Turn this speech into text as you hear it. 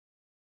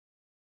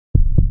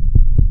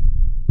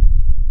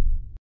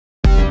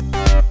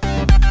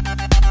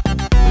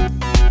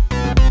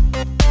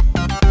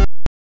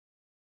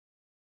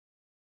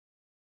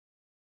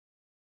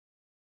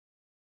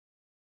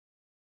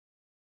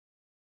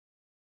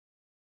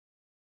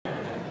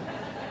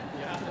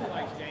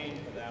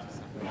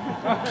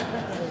So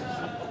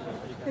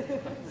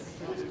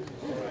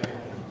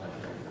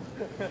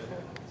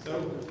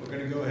we're going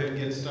to go ahead and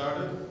get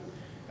started.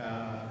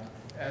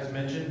 As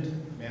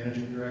mentioned,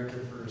 managing director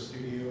for a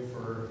studio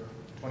for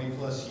 20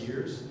 plus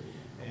years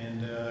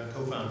and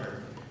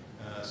co-founder.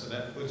 So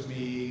that puts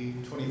me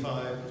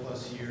 25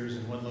 plus years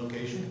in one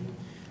location.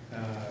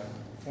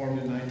 Formed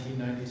in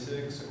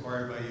 1996,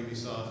 acquired by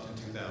Ubisoft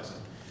in 2000.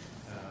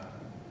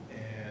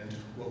 And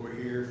what we're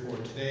here for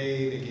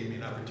today, they gave me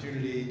an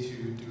opportunity to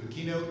do a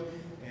keynote,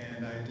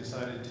 and I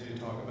decided to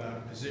talk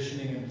about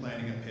positioning and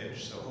planning a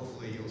pitch. So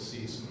hopefully you'll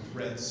see some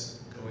threads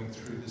going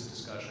through this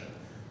discussion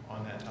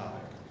on that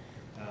topic.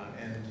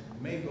 And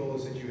the main goal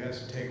is that you have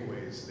some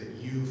takeaways, that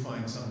you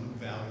find some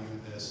value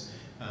in this.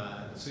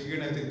 So you're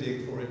going to have to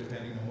dig for it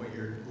depending on what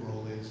your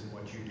role is and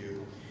what you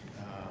do.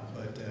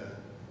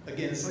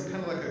 Again, it's like,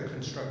 kind of like a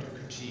constructive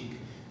critique.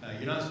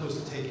 You're not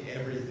supposed to take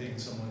everything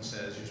someone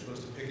says. You're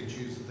supposed to pick and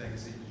choose the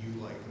things that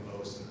you like the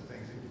most and the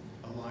things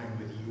that align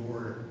with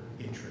your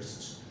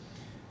interests.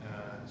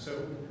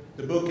 So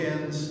the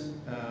bookends,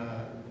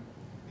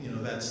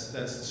 that's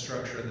the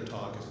structure of the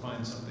talk, is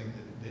find something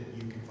that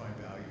you can find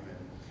value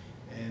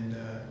in. And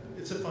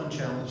it's a fun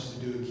challenge to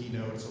do a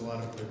keynote. It's a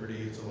lot of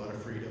liberty, it's a lot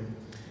of freedom.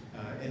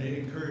 And it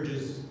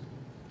encourages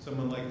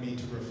someone like me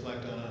to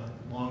reflect on a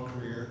long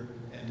career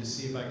and to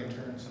see if I can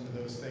turn some of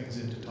those things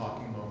into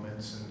talking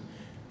moments and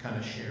kind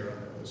of share on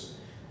those.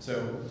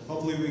 So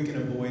hopefully we can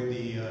avoid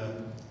the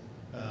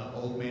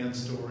old man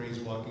stories,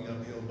 walking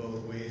uphill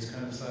both ways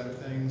kind of side of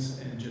things,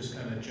 and just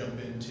kind of jump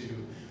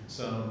into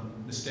some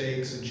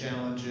mistakes and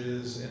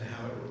challenges and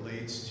how it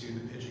relates to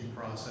the pitching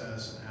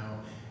process and how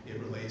it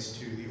relates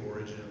to the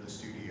origin of the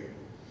studio.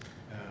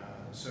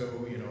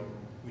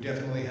 We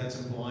definitely had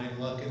some blind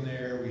luck in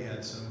there. We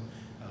had some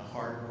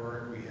hard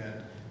work. We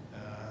had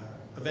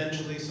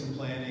eventually some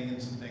planning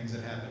and some things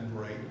that happened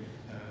right.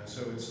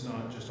 So it's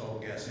not just all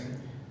guessing.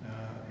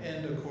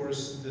 And of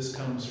course, this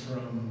comes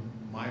from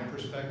my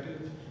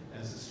perspective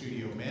as a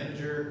studio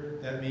manager.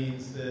 That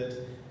means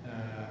that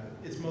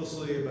it's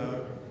mostly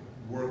about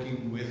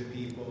working with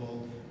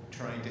people,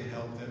 trying to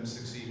help them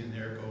succeed in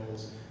their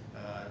goals,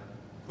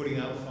 putting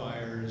out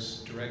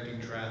fires,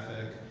 directing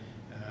traffic.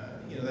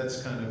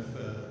 That's kind of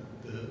the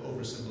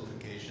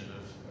oversimplification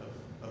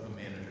of a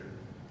manager.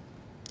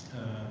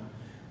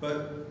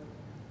 But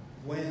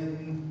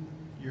when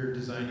you're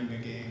designing a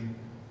game,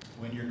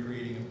 when you're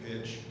creating a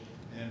pitch,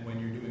 and when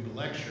you're doing a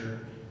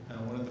lecture,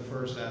 one of the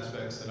first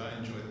aspects that I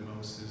enjoy the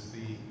most is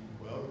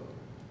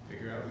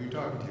figure out who you're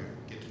talking to,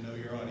 get to know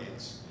your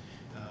audience.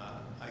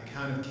 I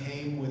kind of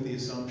came with the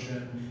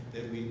assumption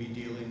that we'd be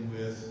dealing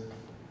with,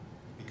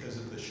 because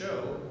of the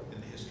show,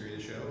 in the history of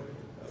the show,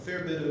 a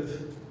fair bit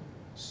of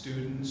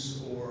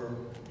students or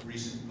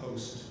recent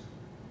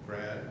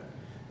post-grad,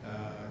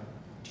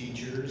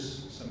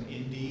 teachers, some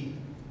indie,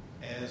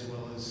 as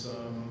well as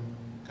some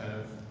kind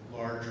of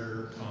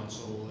larger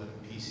console and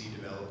PC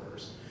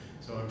developers.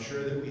 So I'm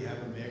sure that we have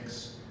a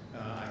mix.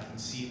 I can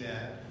see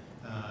that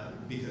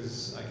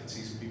because I can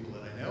see some people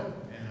that I know,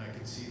 and I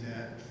can see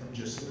that from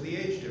just some of the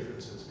age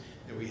differences,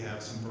 that we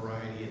have some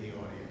variety in the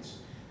audience.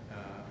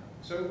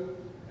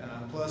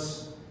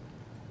 Plus,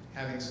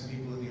 having some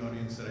people in the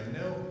audience that I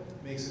know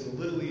makes it a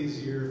little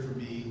easier for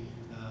me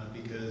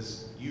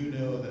because you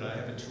know that I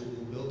have a tool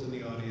built in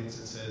the audience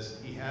that says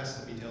he has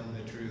to be telling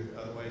the truth,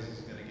 otherwise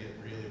he's going to get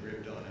really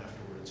ripped on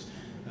afterwards.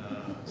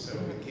 So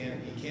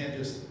he can't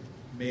just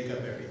make up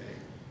everything.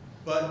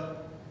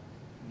 But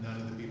none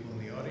of the people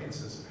in the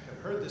audience have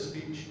heard this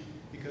speech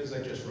because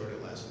I just wrote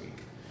it last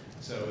week.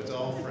 So it's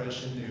all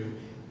fresh and new.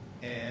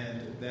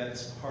 And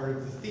that's part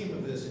of the theme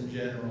of this in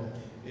general,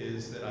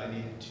 is that I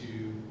need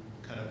to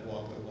kind of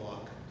walk the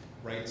walk,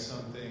 write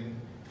something,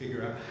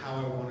 figure out how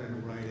I wanted to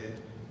write it,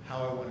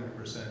 how I wanted to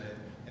present it,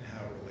 and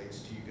how it relates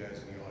to you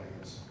guys in the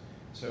audience.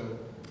 So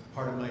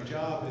part of my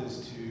job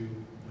is to,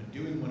 when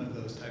doing one of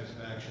those types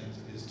of actions,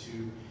 is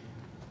to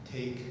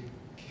take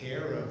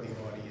care of the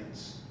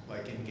audience,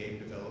 like in game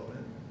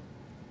development,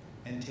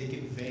 and take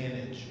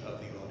advantage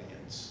of the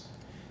audience.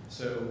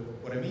 So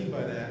what I mean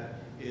by that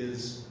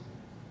is,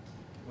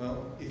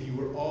 if you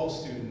were all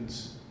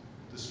students,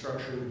 the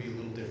structure would be a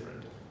little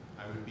different.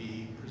 I would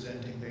be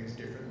presenting things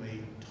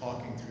differently,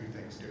 talking through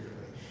things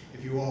differently.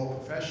 If you were all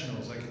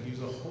professionals, I could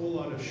use a whole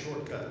lot of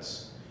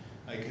shortcuts.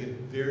 I could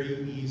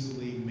very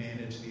easily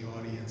manage the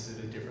audience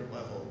at a different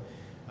level.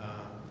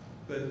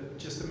 But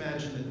just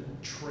imagine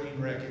the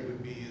train wreck it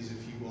would be as if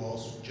you all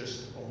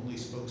just only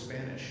spoke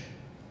Spanish.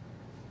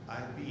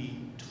 I'd be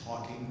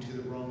talking to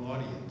the wrong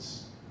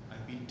audience.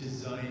 I'd be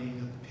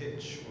designing a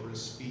pitch or a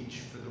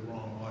speech for the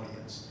wrong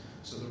audience.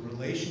 So the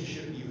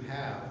relationship you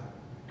have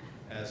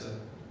as a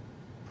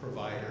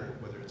provider,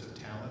 whether it's of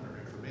talent or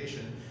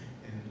information,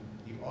 and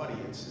the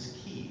audience is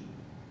key.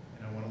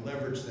 And I want to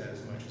leverage that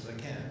as much as I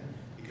can,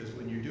 because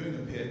when you're doing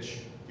a pitch,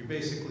 you're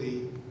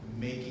basically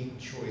making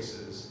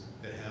choices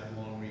that have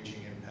long-reaching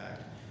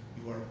impact.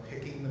 You are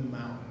picking the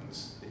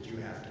mountains that you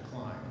have to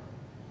climb.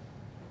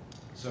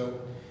 So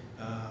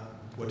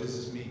what does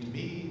this mean to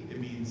me? It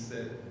means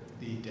that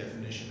the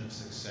definition of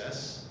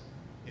success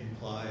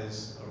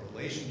implies a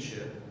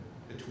relationship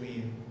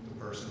between the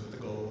person with the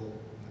goal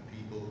and the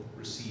people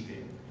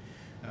receiving.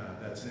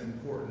 That's an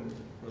important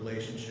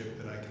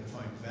relationship that I can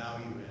find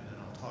value in, and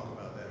I'll talk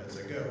about that as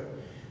I go.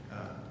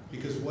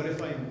 Because what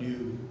if I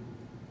knew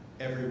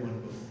everyone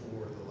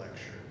before the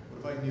lecture?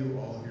 What if I knew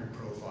all of your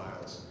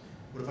profiles?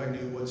 What if I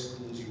knew what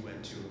schools you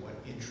went to and what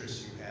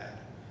interests you had?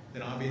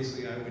 Then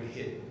obviously I would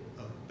hit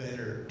a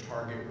better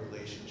target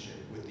relationship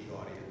with the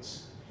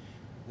audience.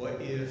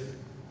 What if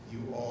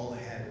you all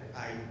had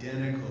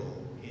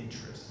identical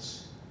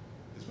interests?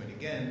 Because when,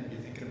 again,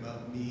 you're thinking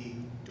about me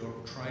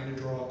trying to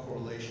draw a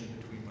correlation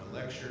between my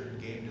lecture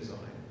and game design,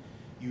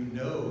 you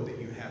know that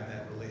you have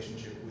that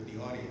relationship with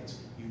the audience.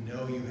 You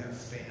know you have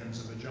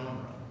fans of a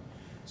genre.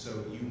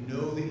 So you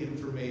know the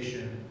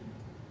information,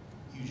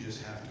 you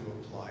just have to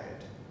apply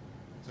it.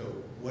 So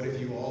what if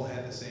you all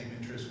had the same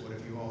interests? What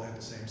if you all had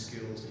the same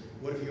skills?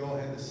 What if you all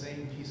had the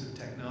same piece of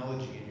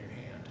technology in your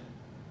hand?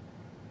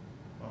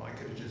 Well, I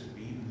could have just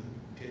beamed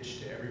the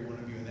pitch to every one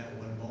of you in that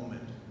one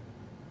moment,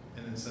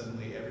 and then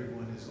suddenly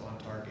everyone is on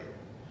target.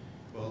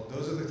 Well,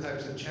 those are the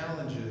types of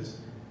challenges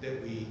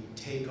that we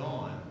take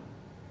on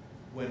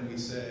when we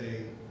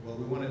say, well,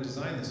 we want to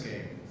design this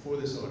game for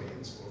this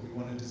audience, or we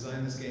want to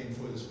design this game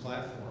for this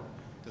platform.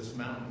 Those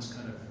mountains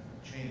kind of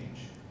change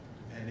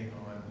depending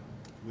on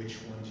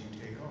which ones you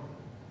take on.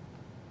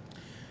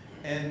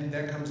 And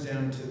that comes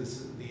down to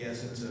the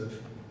essence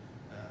of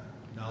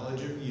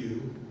knowledge of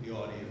you, the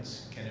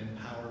audience, can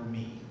empower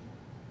me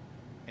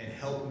and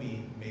help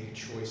me make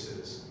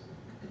choices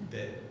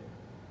that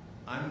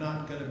I'm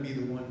not going to be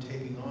the one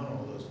taking on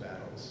all those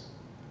battles.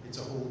 It's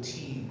a whole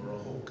team or a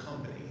whole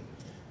company.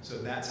 So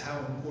that's how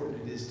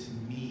important it is to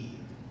me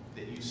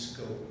that you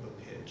scope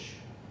a pitch,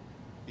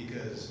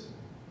 because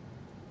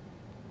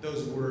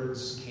those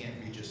words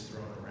can't be just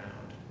thrown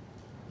around.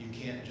 You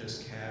can't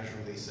just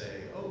casually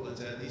say, oh,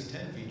 let's add these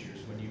 10 features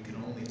when you can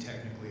only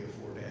technically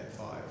afford to add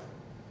 5.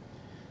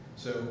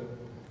 So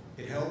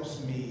it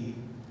helps me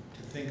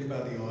to think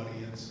about the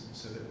audience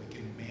so that we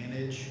can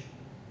manage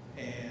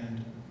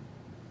and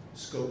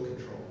scope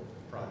control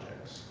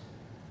projects.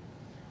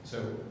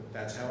 So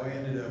that's how I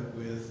ended up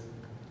with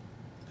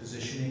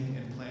positioning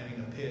and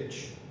planning a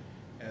pitch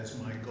as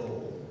my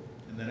goal.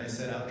 And then I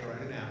set out to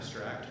write an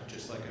abstract,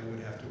 just like I would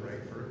have to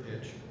write for a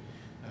pitch.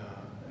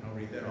 And I'll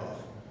read that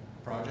off.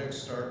 Projects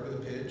start with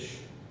a pitch,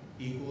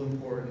 equal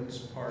importance,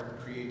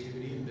 part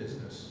creativity and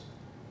business.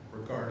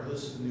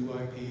 Regardless of new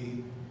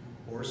IP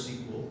or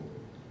sequel,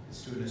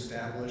 it's to an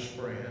established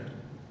brand.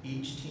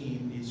 Each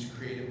team needs to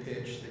create a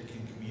pitch that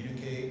can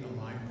communicate and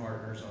align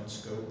partners on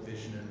scope,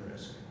 vision, and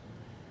risk.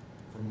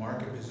 For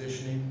market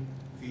positioning,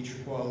 feature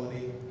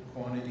quality,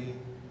 quantity,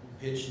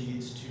 pitch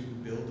needs to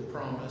build the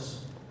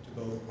promise to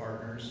both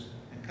partners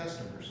and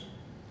customers.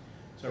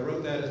 So I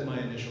wrote that as my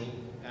initial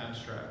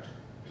abstract.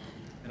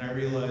 And I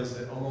realized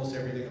that almost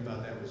everything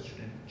about that was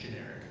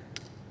generic.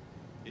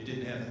 It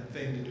didn't have a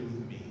thing to do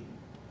with me.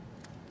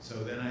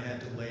 So then I had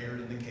to layer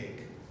in the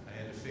cake. I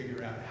had to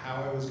figure out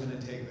how I was going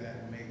to take that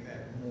and make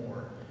that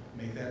more,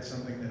 make that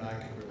something that I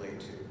could relate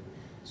to.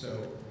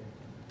 So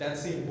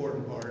that's the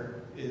important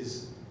part,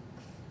 is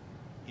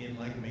in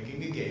like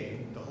making a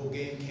game, the whole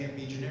game can't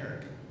be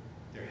generic.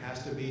 There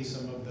has to be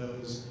some of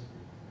those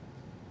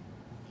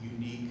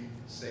unique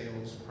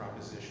sales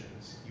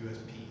propositions,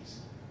 USPs.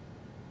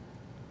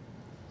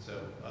 So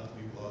other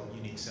people call it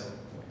unique selling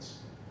points.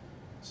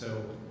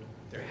 So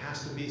there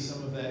has to be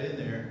some of that in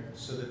there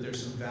so that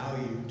there's some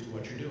value to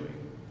what you're doing.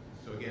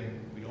 So again,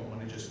 we don't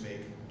want to just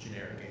make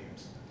generic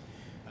games.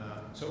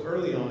 So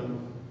early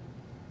on,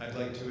 I'd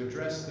like to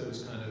address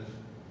those kind of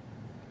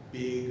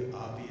big,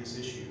 obvious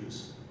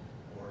issues,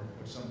 or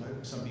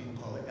what some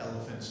people call it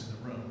elephants in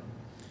the room.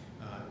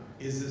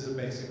 Is this a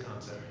basic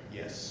concept?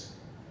 Yes.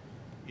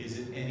 Is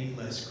it any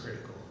less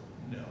critical?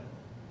 No.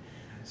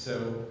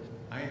 So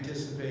I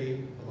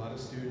anticipate a lot of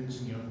students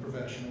and young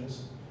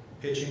professionals.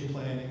 Pitching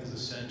planning is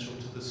essential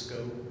to the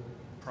scope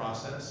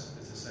process.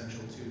 It's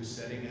essential to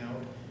setting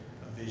out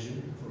a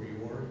vision for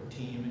your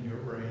team and your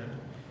brand.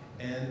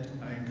 And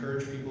I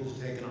encourage people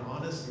to take an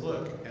honest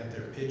look at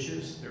their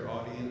pitches, their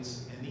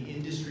audience, and the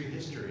industry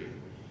history,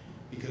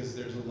 because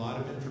there's a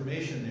lot of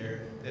information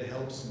there that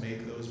helps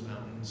make those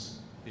mountains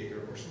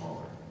bigger or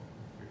smaller.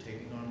 You're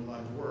taking on a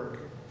lot of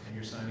work, and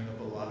you're signing up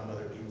a lot of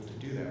other people to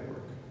do that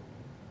work.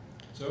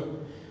 So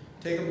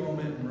take a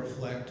moment and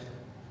reflect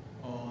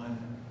on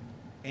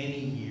any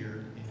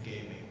year in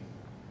gaming.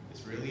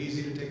 It's really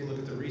easy to take a look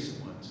at the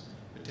recent ones,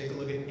 but take a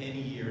look at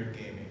any year in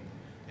gaming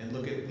and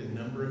look at the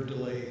number of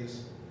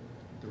delays,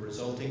 the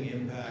resulting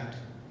impact,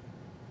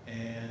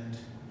 and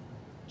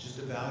just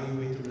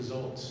evaluate the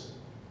results.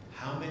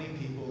 How many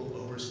people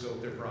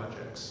overscope their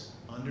projects,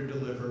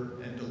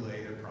 underdeliver, and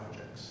delay their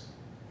projects?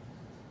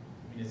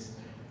 I mean, it's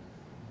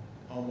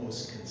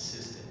almost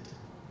consistent.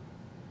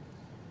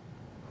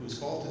 Whose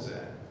fault is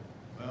that?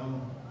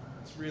 Well,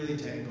 it's really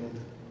tangled.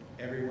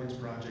 Everyone's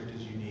project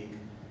is unique,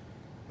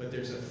 but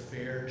there's a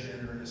fair,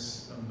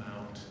 generous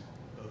amount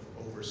of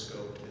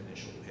overscoped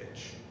initial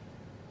pitch.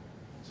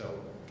 So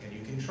can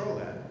you control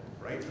that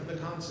right from the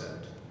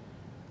concept?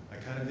 I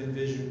kind of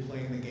envision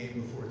playing the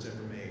game before it's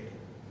ever made,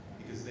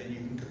 because then you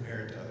can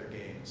compare it to other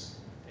games,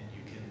 and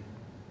you can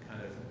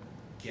kind of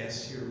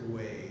guess your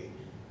way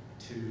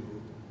to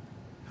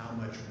how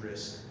much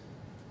risk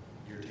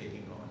you're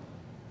taking on.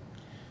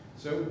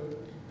 So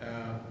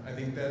I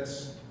think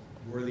that's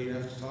worthy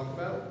enough to talk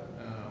about.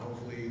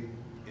 Hopefully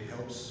it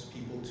helps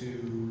people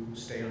to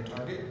stay on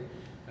target.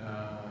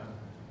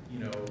 You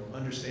know,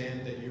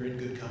 understand that you're in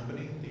good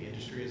company. The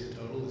industry as a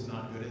total is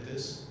not good at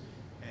this.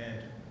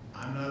 And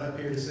I'm not up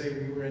here to say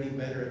we were any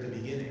better at the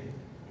beginning.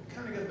 We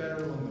kind of got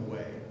better along the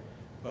way.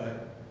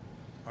 But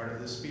part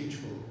of this speech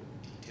will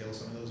detail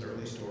some of those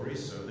early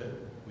stories so that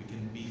we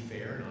can be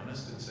fair and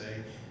honest and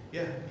say,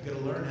 yeah, you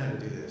gotta learn how to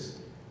do this.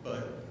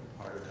 But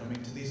part of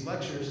coming to these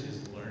lectures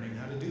is learning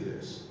how to do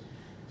this.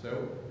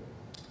 So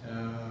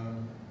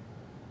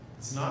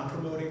it's not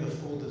promoting the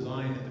full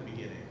design at the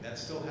beginning. That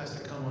still has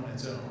to come on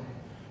its own.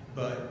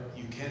 But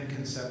you can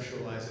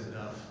conceptualize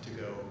enough to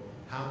go,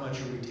 how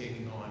much are we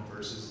taking on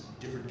versus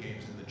different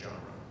games in the genre?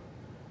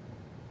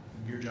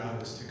 Your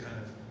job is to kind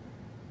of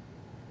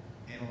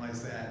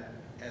analyze that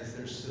as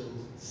they're still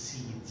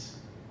seeds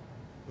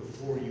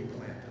before you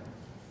plant them.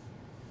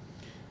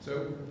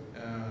 So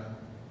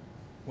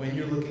when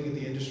you're looking at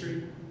the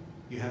industry,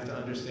 you have to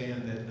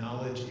understand that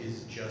knowledge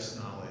is just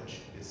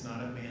knowledge. It's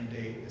not a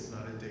mandate, it's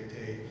not a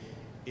dictate.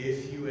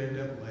 If you end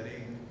up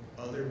letting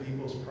other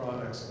people's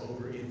products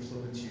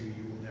over-influence you,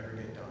 you will never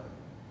get done.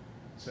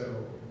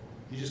 So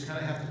you just kind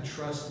of have to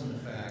trust in the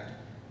fact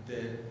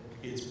that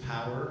it's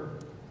power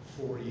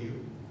for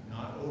you,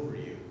 not over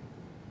you.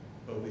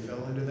 But we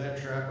fell into that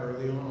trap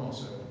early on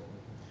also.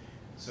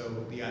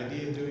 So the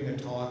idea of doing a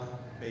talk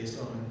based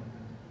on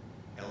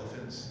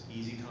elephants,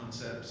 easy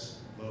concepts,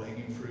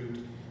 low-hanging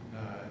fruit,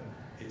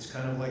 it's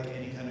kind of like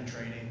any kind of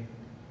training.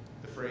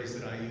 The phrase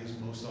that I use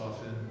most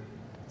often,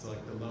 it's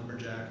like the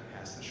lumberjack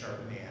has to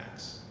sharpen the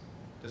axe.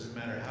 Doesn't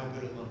matter how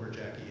good a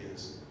lumberjack he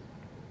is,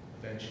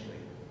 eventually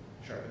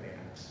sharpen the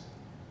axe.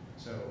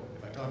 So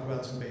if I talk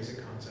about some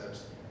basic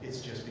concepts,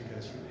 it's just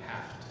because you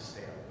have to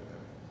stay up with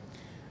them.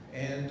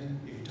 And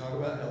if you talk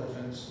about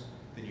elephants,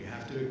 then you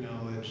have to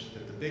acknowledge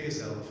that the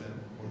biggest elephant,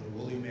 or the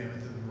woolly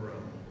mammoth in the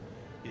room,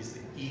 is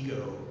the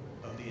ego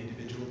of the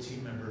individual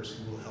team members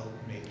who will help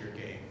make your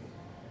game,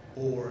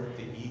 or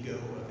the ego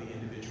of the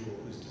individual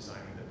who's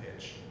designing the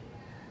pitch.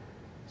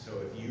 So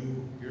if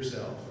you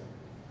yourself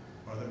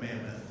are the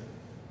mammoth,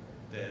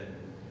 then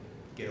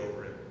get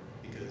over it,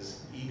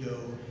 because ego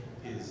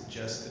is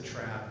just the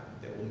trap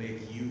that will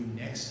make you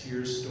next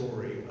year's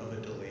story of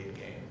a delayed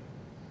game.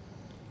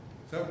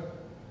 So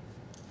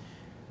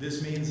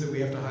this means that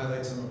we have to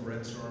highlight some of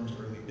Red Storm's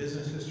early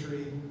business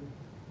history,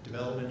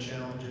 development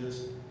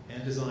challenges,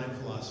 and design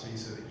philosophy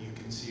so that you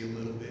can see a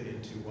little bit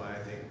into why I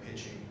think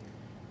pitching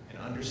and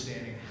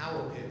understanding how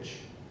a pitch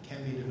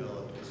can be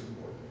developed is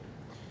important.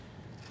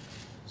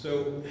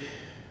 So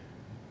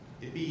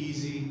it'd be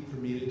easy for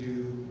me to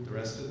do the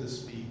rest of the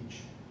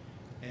speech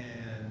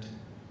and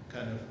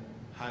kind of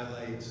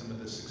highlight some of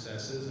the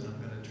successes, and I'm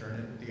going to turn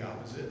it the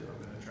opposite.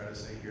 I'm going to try to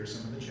say, here's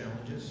some of the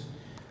challenges.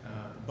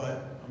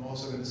 But I'm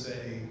also going to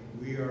say,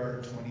 we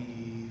are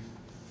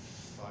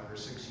 25 or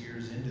 6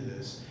 years into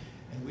this,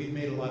 and we've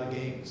made a lot of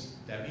games.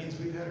 That means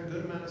we've had a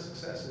good amount of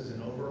successes,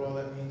 and overall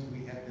that means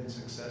we have been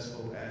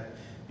successful at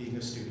being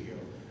a studio.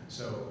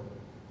 So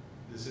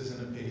this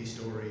isn't a pity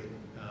story.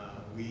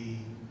 We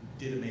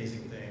did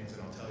amazing things,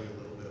 and I'll tell you a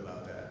little bit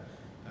about that.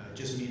 It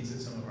just means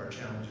that some of our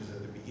challenges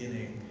at the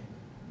beginning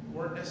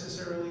weren't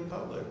necessarily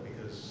public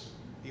because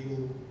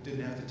people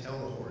didn't have to tell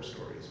the horror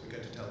stories. We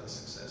got to tell the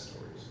success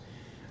stories.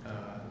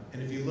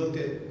 And if you looked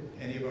at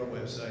any of our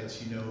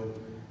websites, you know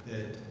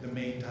that the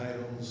main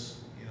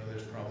titles, you know,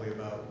 there's probably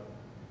about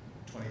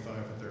 25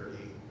 or 30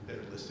 that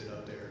are listed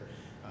up there,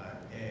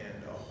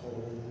 and a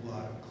whole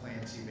lot of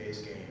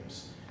Clancy-based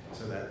games.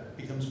 So that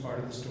becomes part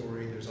of the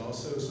story. There's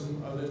also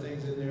some other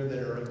things in there that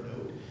are of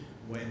note.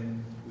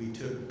 When we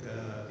took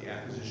the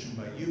acquisition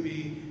by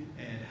Ubi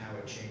and how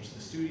it changed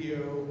the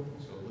studio,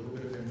 so a little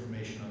bit of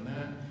information on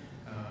that.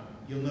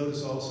 You'll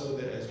notice also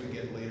that as we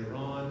get later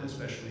on,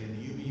 especially in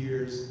the Ubi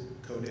years,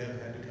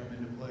 CoDev had to come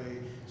into play,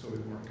 so we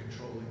weren't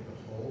controlling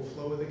the whole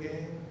flow of the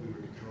game. We were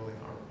controlling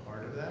our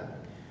part of that.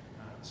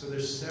 So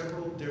there's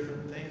several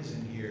different things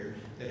in here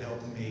that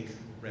help make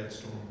Red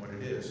Storm what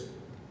it is.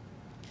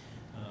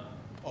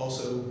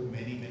 Also,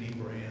 many, many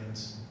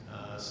brands,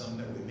 some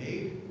that we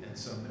made and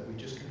some that we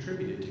just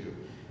contributed to.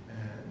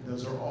 And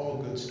those are all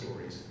good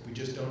stories. We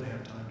just don't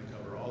have time to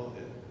cover all of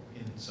it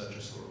in such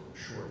a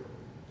short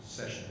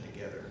session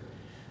together.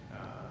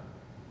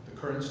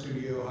 The current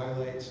studio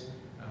highlights,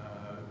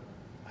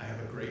 I have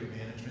a great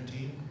management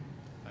team.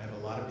 I have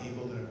a lot of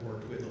people that I've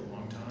worked with a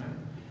long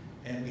time.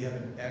 And we have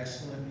an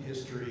excellent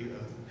history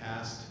of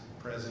past,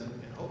 present,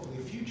 and hopefully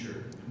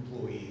future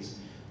employees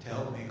to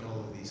help make all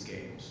of these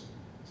games.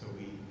 So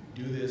we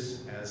do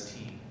this as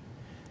team.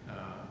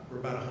 We're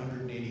about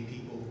 180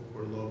 people.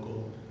 We're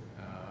local.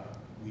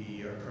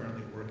 We are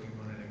currently working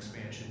on an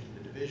expansion to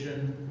the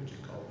division, which is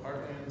called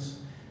Heartlands,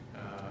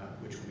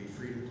 which will be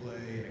free to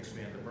play and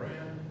expand the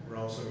brand. We're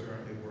also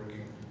currently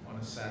working on a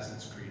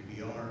Assassin's Creed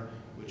VR,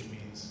 which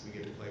means we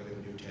get to play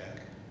with new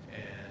tech,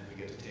 and we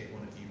get to take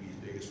one of Ubi's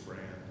biggest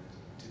brand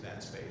to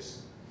that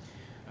space.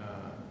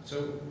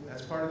 So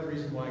that's part of the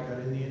reason why I got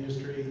in the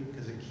industry,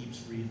 because it keeps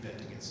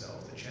reinventing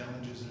itself. The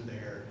challenges are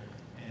there,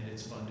 and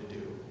it's fun to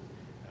do.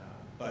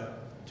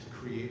 But to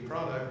create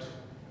product,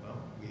 well,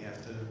 we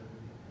have to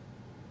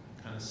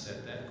kind of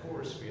set that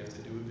course. We have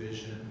to do a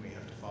vision. We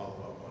have to follow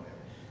up on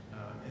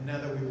it. And now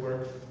that we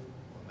work,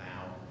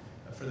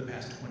 for the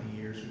past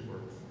 20 years, we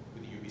work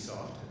with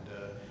Ubisoft,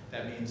 and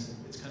that means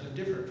it's kind of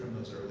different from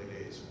those early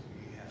days.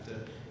 We have to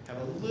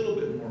have a little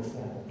bit more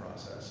formal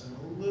process and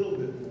a little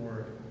bit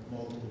more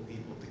multiple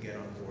people to get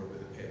on board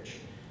with a pitch.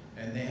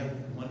 And they have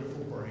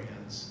wonderful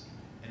brands,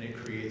 and it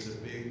creates a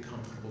big,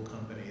 comfortable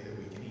company that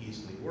we can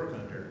easily work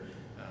under,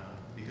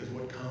 because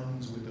what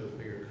comes with those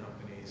bigger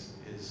companies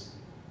is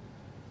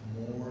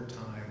more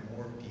time,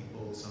 more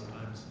people,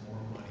 sometimes more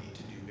money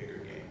to do bigger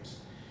games.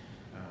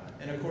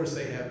 And of course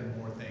they have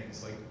more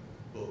things like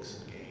books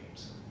and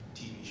games and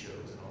TV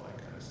shows and all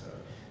that kind of stuff.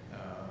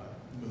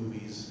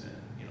 Movies, and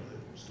they're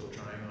still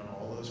trying on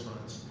all those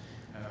fronts.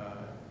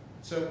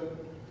 So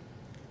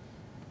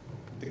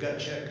the gut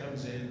check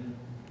comes in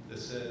that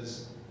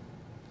says,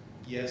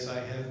 yes, I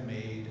have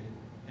made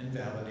and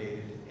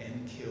validated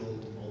and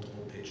killed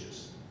multiple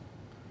pitches.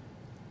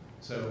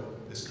 So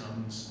this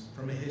comes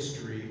from a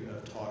history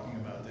of talking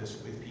about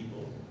this with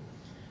people.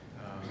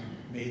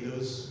 Made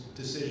those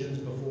decisions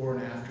before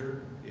and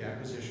after the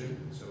acquisition,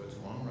 so it's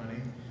long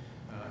running.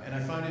 And I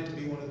find it to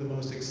be one of the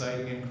most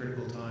exciting and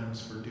critical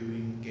times for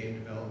doing game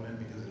development,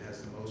 because it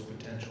has the most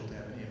potential to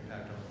have an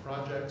impact on the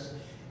projects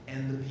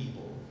and the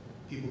people.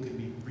 People can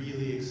be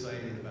really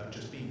excited about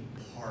just being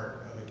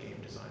part of a game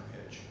design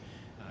pitch.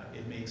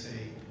 It makes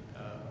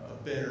a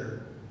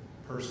better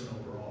person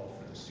overall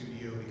for the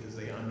studio, because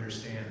they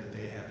understand that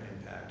they have an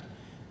impact.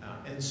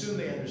 And soon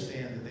they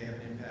understand that they have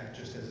an impact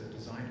just as a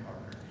design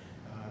partner.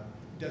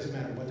 Doesn't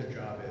matter what their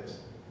job is.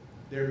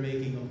 They're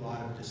making a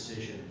lot of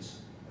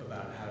decisions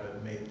about how to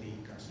make the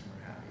customer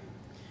happy.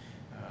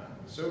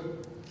 So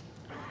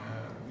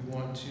we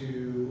want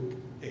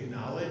to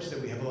acknowledge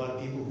that we have a lot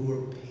of people who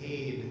are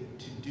paid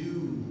to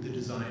do the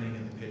designing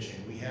and the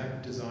pitching. We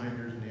have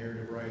designers,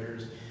 narrative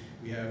writers,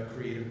 we have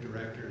creative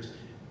directors.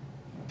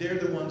 They're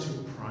the ones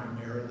who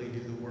primarily do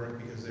the work,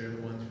 because they're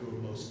the ones who are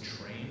most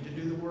trained to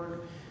do the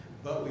work.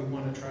 But we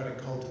want to try to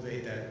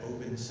cultivate that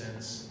open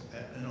sense,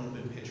 an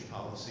open pitch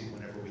policy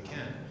whenever we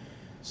can.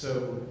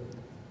 So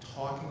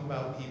talking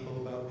about people,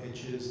 about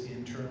pitches,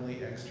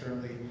 internally,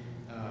 externally,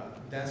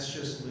 that's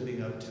just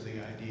living up to the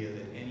idea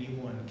that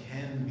anyone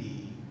can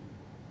be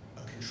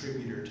a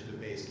contributor to the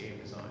base game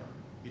design.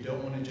 You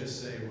don't want to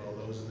just say, well,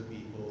 those are the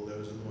people,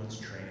 those are the ones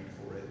trained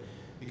for it,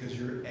 because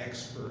you're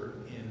expert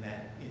in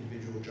that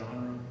individual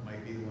genre.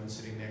 Might be the one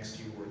sitting next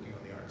to you working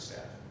on the art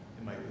staff.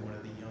 It might be one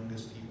of the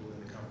youngest people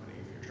in the company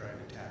if you're trying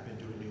to tap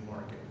into a new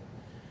market.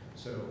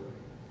 So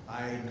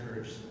I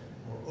encourage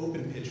a more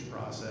open pitch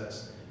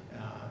process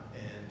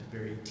and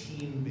very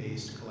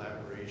team-based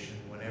collaboration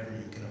whenever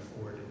you can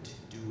afford it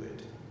to do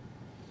it.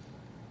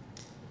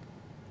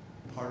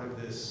 Part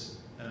of this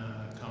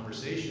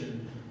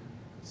conversation,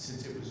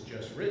 since it was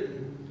just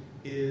written,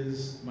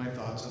 is my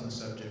thoughts on the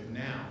subject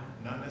now.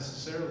 Not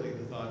necessarily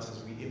the thoughts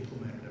as we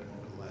implemented them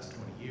over the last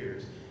 20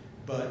 years,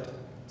 but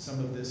some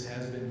of this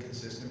has been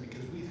consistent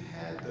because we've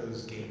had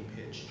those game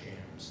pitch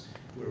jams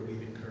where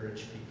we've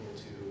encouraged people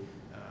to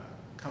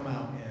come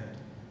out and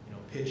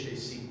pitch a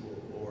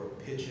sequel or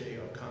pitch a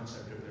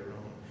concept of their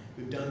own.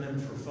 We've done them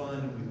for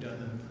fun, we've done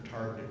them for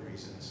targeted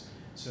reasons.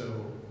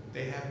 So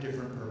they have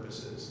different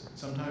purposes.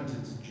 Sometimes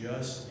it's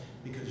just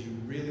because you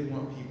really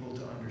want people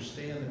to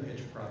understand the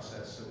pitch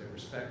process so they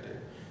respect it.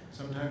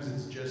 Sometimes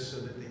it's just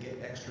so that they get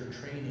extra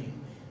training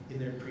in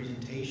their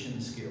presentation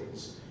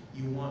skills.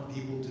 You want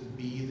people to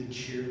be the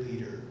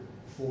cheerleader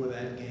for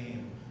that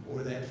game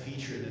or that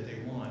feature that they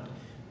want.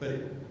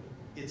 But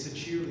it's a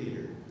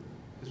cheerleader,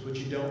 because what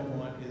you don't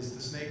want is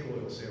the snake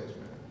oil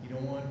salesman. You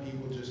don't want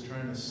people just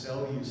trying to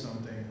sell you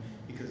something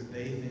because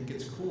they think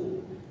it's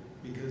cool,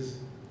 because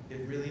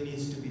it really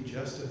needs to be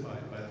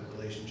justified by the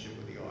relationship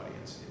with the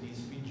audience. It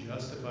needs to be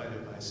justified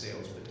by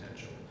sales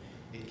potential.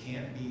 It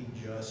can't be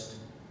just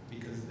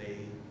because they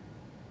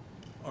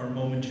are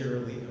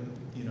momentarily,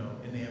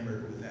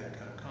 enamored with that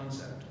kind of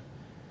concept.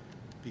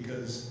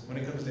 Because when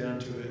it comes down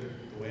to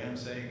it, the way I'm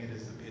saying it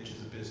is the pitch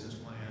is a business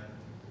plan,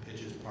 the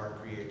pitch is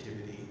part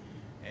creativity,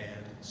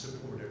 and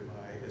supported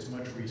by as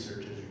much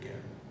research as you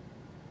can.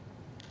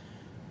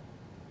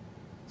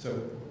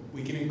 So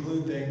we can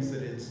include things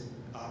that it's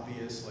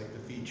obvious, like the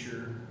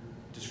feature,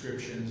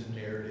 descriptions, and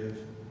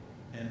narrative,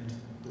 and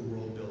the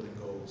world building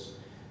goals.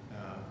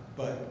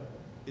 But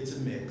it's a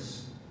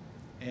mix,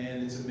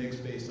 and it's a mix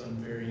based on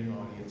varying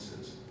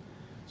audiences.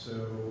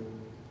 So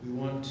we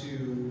want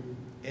to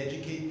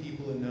educate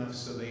people enough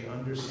so they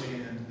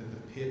understand that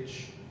the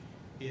pitch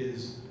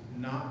is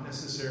not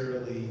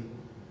necessarily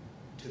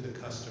to the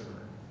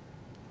customer.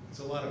 It's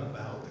a lot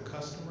about the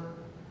customer,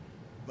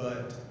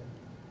 but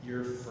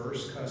your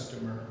first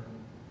customer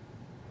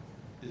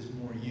is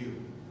more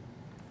you.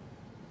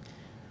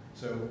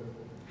 So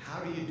how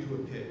do you do a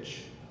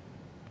pitch?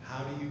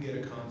 How do you get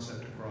a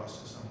concept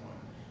across to someone?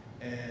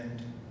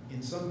 And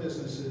in some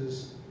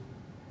businesses,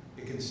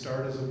 it can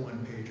start as a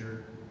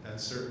one-pager.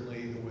 That's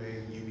certainly the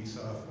way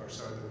Ubisoft, or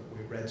sorry, the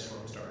way Red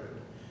Storm started.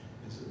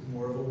 It's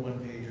more of a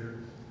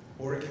one-pager,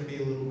 or it can be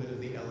a little bit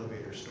of the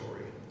elevator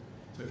story.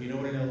 So if you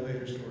know what an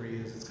elevator story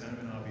is, it's kind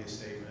of an obvious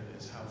statement.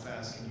 It's how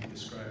fast can you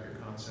describe your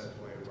concept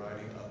while you're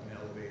riding up an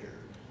elevator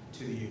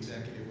to the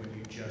executive when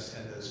you just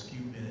had those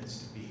few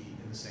minutes to be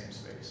in the same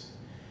space.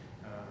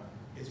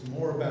 It's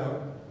more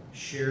about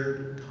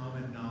shared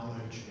common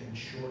knowledge and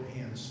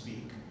shorthand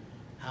speak.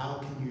 How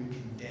can you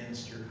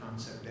condense your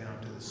concept down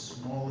to the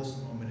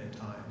smallest moment in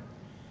time?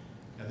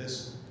 Now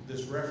this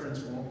reference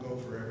won't go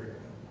for everyone,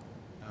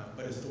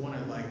 but it's the one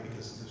I like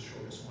because it's the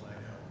shortest one I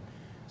know.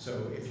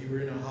 So if you were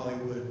in a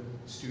Hollywood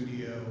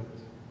studio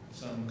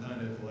some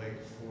kind of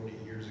like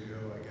 40 years ago,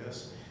 I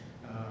guess,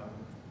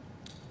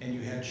 and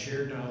you had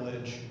shared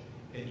knowledge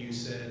and you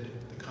said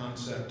the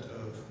concept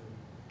of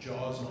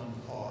Jaws on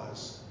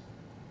pause,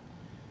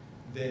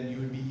 then you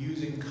would be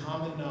using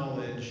common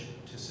knowledge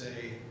to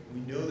say,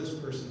 we know this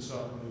person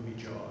saw the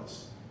movie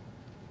Jaws.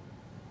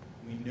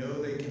 We know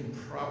they can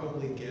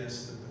probably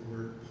guess that the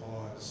word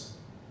pause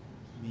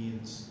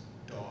means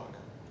dog.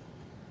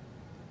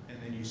 And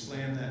then you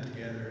slam that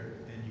together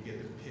and you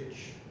get the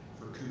pitch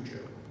for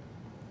Cujo.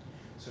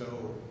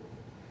 So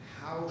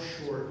how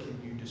short can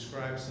you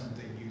describe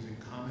something using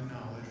common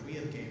knowledge? We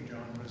have game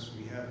genres,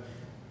 we have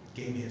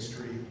game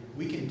history.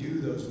 We can do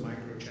those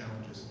micro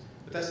challenges,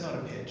 but that's not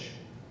a pitch.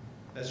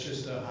 That's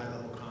just a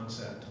high-level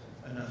concept,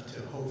 enough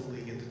to hopefully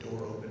get the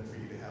door open for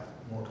you to have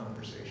more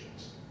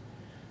conversations.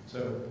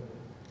 So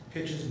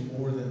pitch is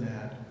more than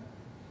that.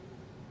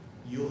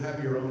 You'll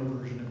have your own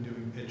version of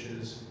doing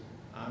pitches.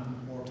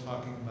 I'm more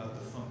talking about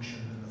the function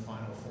than the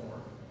final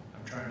form.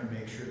 I'm trying to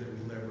make sure that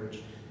we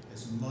leverage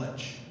as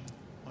much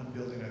on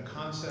building a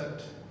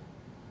concept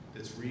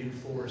that's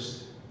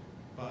reinforced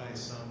by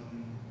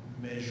some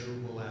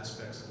measurable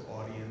aspects of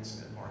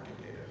audience and market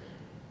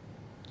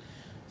data.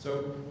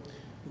 So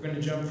we're going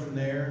to jump from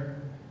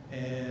there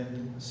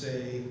and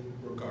say,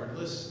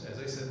 regardless, as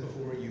I said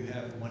before, you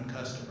have one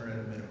customer at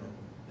a minimum,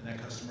 and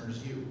that customer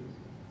is you.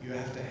 You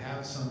have to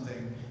have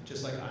something,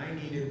 just like I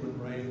needed when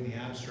writing the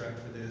abstract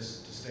for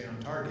this to stay on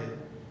target,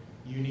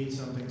 you need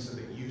something so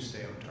that you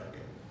stay on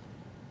target.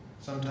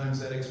 Sometimes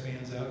that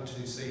expands out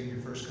to say your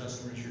first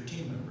customer is your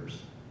team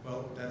members.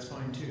 Well, that's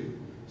fine too.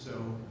 So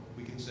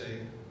we can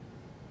say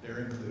they're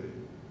included.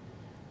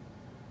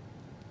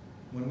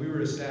 When we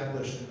were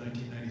established in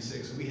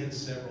 1996, we had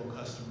several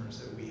customers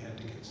that we had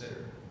to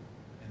consider.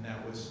 And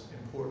that was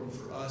important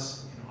for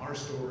us in our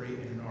story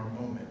and in our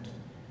moment.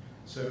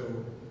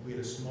 So we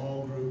had a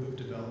small group of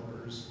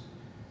developers.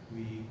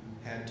 We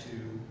had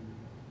to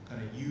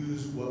kind of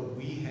use what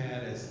we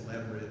had as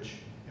leverage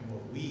and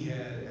what we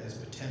had as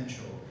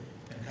potential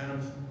and kind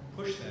of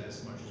push that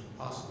as much as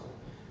possible.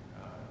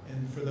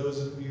 And for those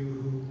of you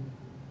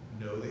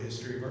who know the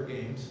history of our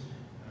games,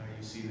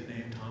 you see the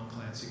name Tom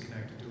Clancy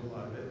connected to a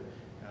lot of it.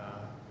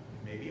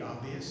 It may be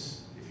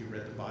obvious if you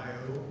read the bio,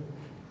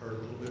 heard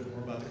a little bit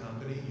more about the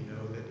company, you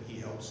know that he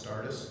helped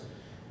start us.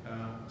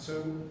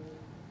 So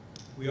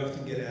we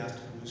often get asked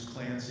who's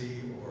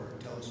Clancy or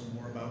tell us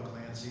more about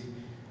Clancy.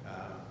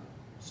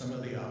 Some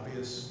of the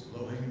obvious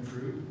low-hanging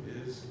fruit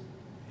is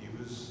he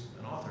was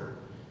an author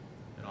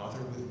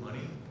with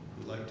money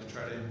who liked to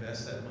try to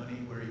invest that money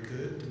where he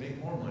could to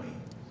make more money.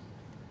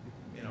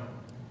 You know,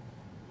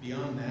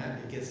 beyond that,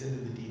 it gets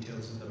into the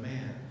details of the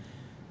man.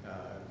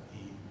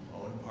 He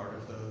owned part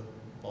of the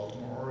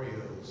Baltimore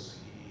Orioles.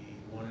 He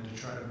wanted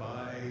to try to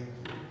buy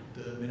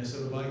the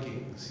Minnesota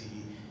Vikings.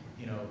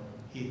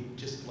 He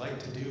just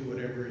liked to do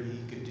whatever he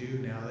could do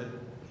now that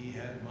he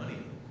had money.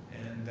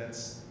 And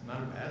that's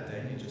not a bad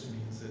thing. It just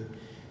means that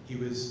he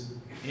was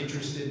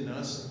interested in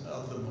us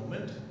of the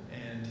moment,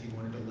 and he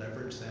wanted to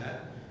leverage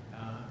that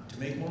to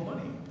make more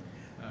money.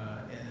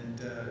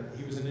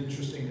 He was an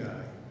interesting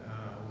guy.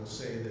 We'll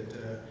say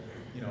that,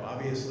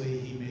 obviously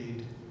he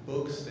made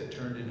books that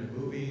turned into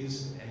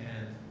movies,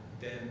 and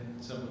then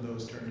some of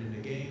those turned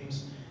into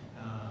games.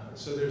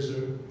 So there's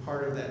a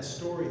part of that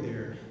story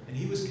there, and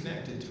he was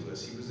connected to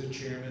us. He was the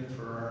chairman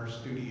for our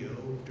studio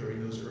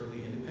during those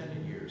early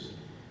independent years.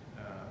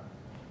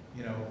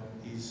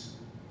 He's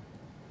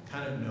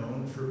kind of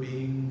known for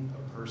being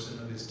a person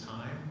of his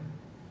time.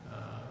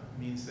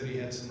 Means that he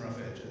had some rough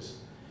edges.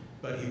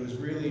 But he was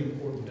really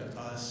important to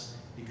us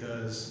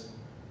because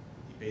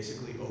he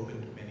basically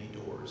opened many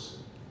doors.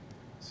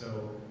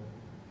 So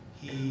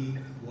he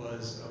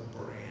was a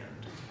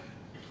brand.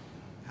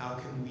 How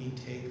can we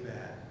take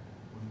that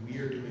when we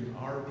are doing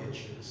our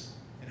pitches,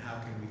 and how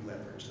can we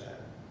leverage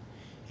that?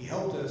 He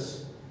helped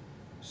us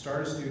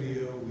start a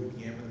studio. We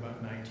began with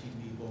about 19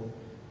 people.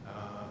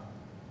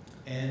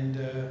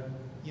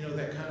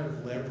 That kind of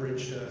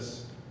leveraged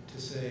us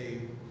to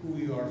say who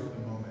we are for the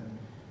moment.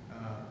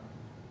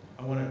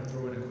 I want to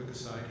throw in a quick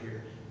aside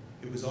here.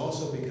 It was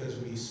also because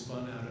we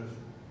spun out of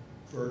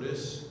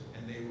Virtus,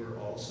 and they were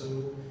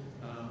also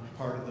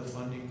part of the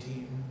funding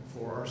team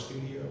for our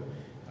studio.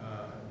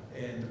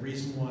 And the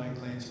reason why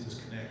Clancy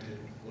was connected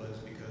was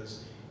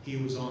because he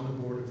was on the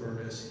board of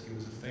Virtus. He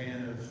was a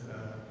fan of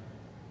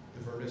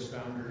the Virtus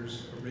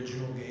founders'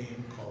 original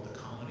game called The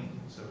Colony.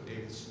 So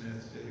David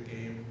Smith did a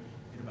game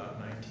in about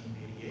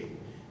 1988.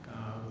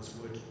 Was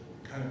what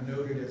kind of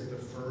noted as the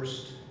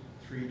first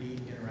 3D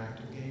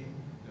interactive game,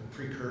 a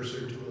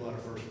precursor to a lot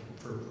of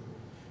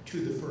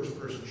the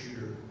first-person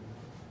shooter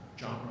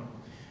genre.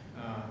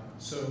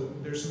 So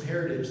there's some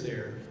heritage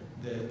there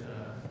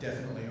that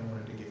definitely I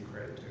wanted to give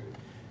credit to.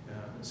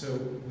 So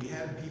we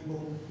had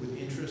people with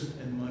interest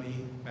and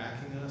money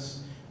backing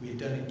us. We had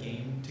done a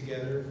game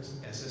together,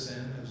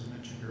 SSN, as was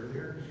mentioned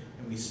earlier,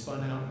 and we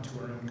spun out into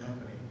our own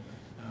company.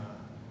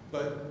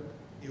 But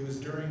it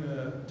was during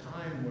a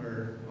time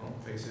where, I'll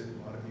face it,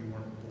 a lot of you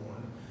weren't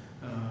born,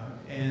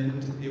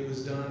 and it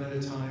was done at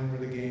a time where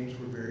the games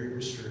were very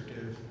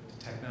restrictive,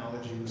 the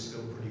technology was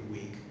still pretty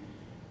weak,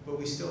 but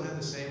we still had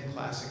the same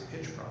classic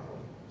pitch problem.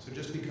 So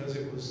just because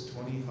it was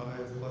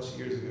 25 plus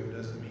years ago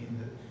doesn't mean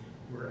that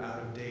we're out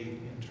of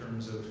date in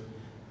terms of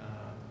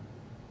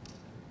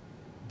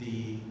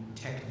the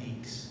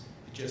techniques.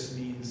 It just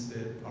means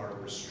that our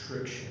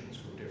restrictions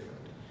were different.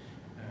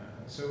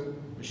 So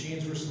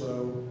machines were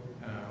slow.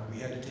 We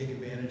had to take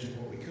advantage of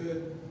what we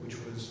could, which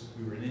was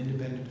we were an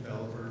independent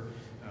developer.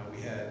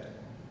 We had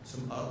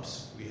some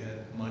ups. We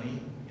had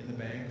money in the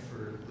bank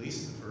for at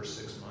least the first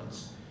 6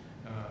 months.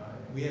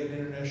 We had an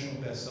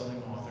international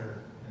best-selling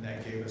author, and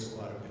that gave us a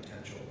lot of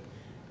potential.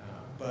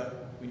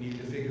 But we needed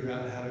to figure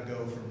out how to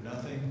go from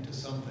nothing to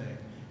something,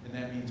 and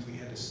that means we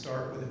had to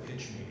start with a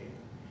pitch meeting.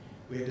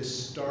 We had to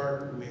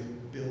start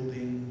with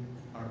building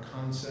our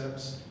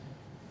concepts,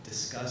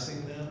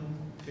 discussing them,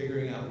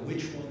 figuring out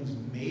which ones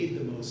made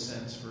the most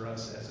sense for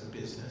us as a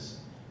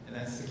business. And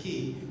that's the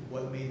key,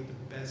 what made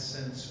the best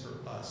sense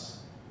for us.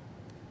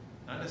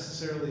 Not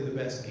necessarily the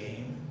best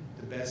game,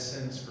 the best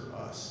sense for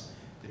us.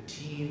 The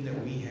team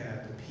that we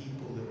had, the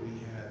people that we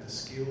had, the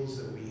skills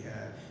that we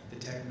had, the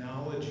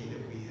technology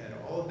that we had,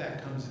 all of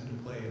that comes into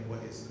play in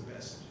what is the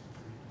best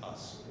for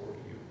us or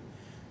you.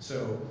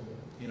 So,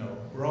 you know,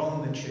 we're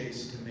all in the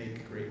chase to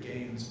make great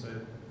games,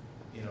 but,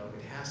 you know,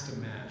 it has to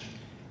match.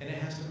 And it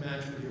has to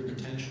match with your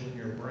potential and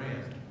your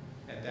brand.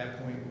 At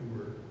that point, we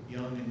were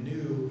young and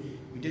new.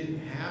 We didn't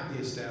have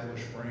the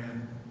established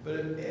brand,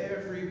 but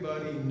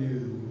everybody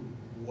knew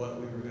what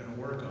we were going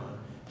to work on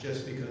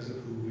just because of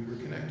who we were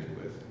connected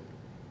with.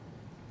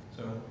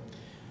 So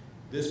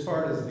this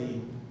part is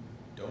the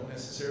don't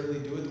necessarily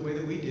do it the way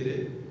that we did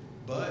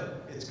it,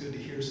 but it's good to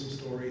hear some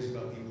stories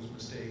about people's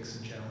mistakes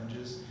and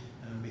challenges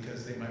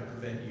because they might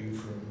prevent you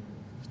from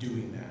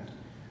doing that.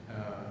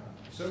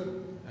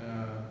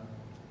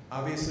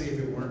 Obviously, if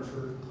it weren't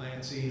for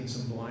Clancy and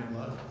some blind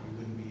luck, we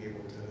wouldn't be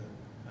able to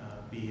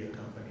be a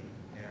company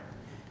now.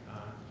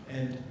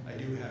 And I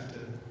do have to,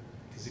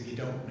 because if you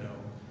don't know,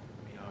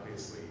 I mean,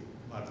 obviously,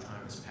 a lot of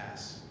time has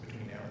passed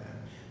between now and then.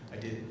 I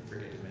did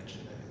forget to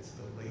mention that it's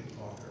the late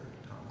author,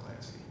 Tom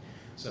Clancy.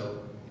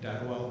 So he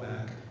died a while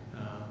back,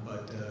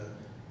 but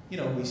you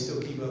know, we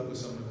still keep up with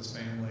some of his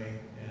family,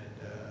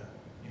 and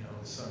you know,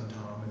 his son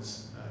Tom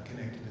is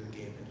connected to the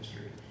game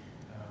industry.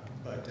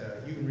 But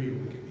you can read a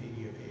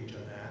Wikipedia page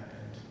on that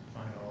and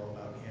find all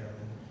about him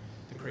and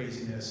the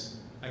craziness.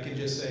 I can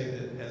just say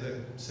that, as I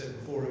said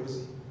before,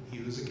 he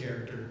was a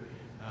character.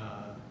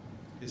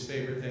 His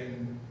favorite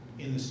thing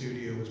in the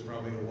studio was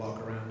probably to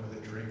walk around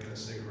with a drink and a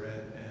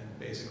cigarette, and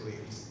basically, if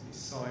he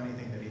saw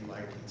anything that he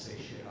liked, he'd say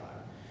shit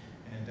hot.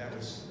 And that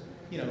was,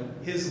 you know,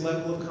 his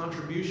level of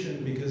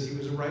contribution because he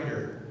was a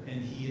writer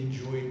and he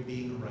enjoyed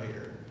being a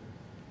writer.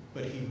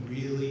 But he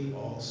really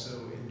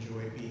also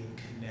enjoyed being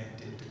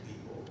connected to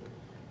people.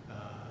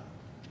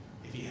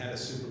 If he had a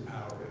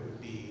superpower, it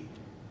would be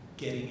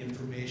getting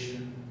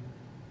information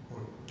or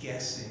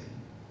guessing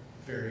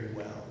very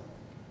well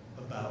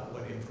about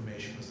what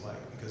information was like,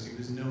 because he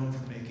was known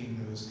for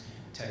making those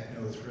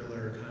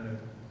techno-thriller kind of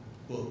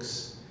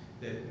books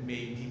that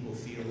made people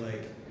feel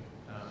like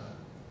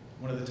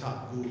one of the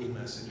top Google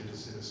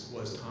messages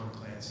was Tom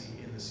Clancy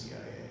in the CIA.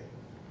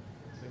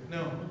 It's like,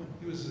 no,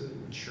 he was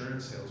an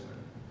insurance salesman.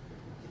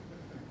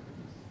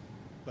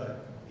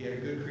 But he had a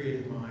good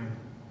creative mind,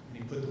 and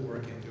he put the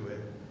work into it,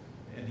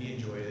 and he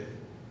enjoyed it,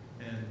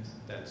 and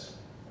that's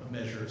a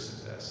measure of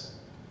success.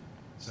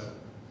 So,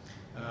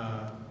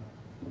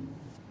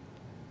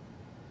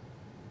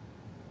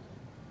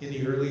 in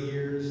the early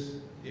years,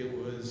 it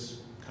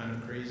was kind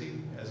of crazy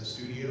as a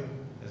studio.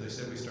 As I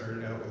said, we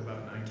started out with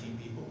about 19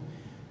 people.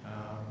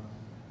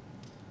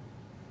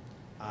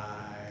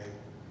 I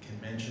can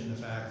mention the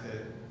fact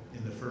that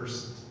in the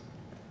first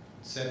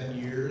 7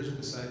 years,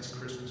 besides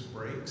Christmas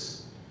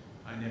breaks,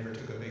 I never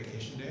took a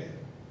vacation day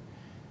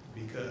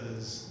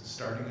because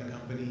starting a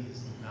company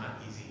is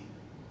not easy.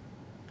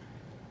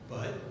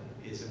 But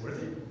is it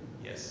worth it?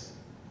 Yes.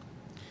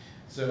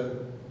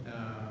 So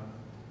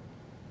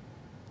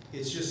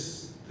it's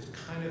just the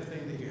kind of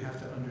thing that you have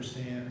to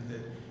understand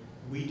that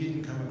we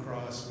didn't come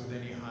across with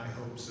any high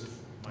hopes of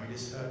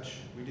Midas touch.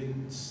 We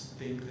didn't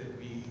think that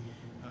we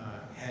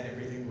had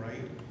everything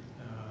right.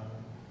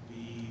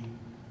 We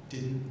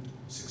didn't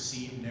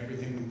succeed in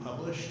everything we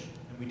published,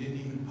 and we didn't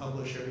even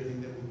publish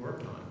everything that we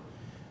worked on.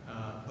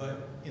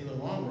 But in the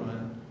long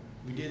run,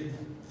 we did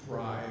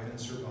thrive and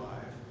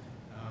survive.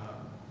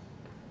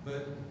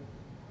 But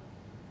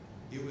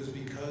it was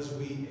because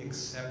we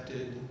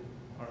accepted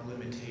our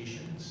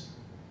limitations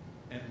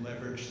and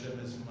leveraged them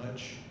as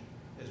much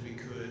as we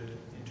could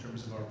in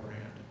terms of our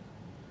brand.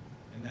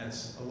 And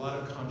that's a lot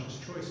of conscious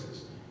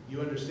choices. You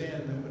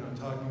understand that when I'm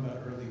talking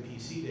about early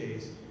PC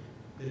days,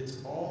 that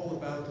it's all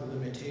about the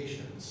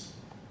limitations.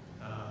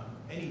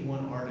 Any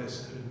one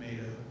artist could have made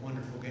a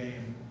wonderful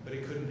game, but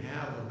it couldn't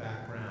have a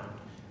background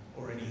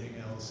or anything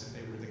else if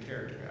they were the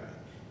character guy.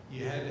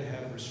 You had to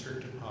have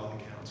restricted poly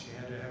counts. You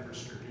had to have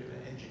restricted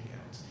engine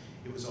counts.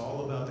 It was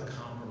all about the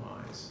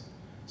compromise.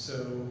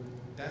 So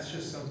that's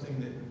just something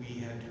that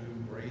we had to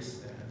embrace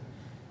then.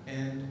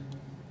 And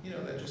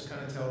that just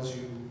kind of tells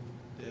you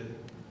that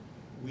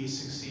we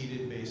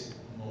succeeded based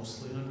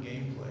mostly on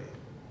gameplay.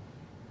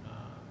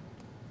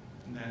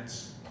 And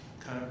that's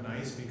kind of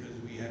nice because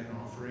we had an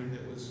offering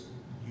that was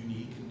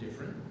unique and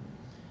different.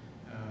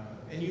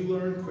 And you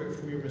learn quick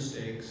from your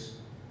mistakes.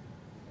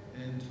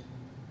 And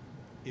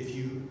if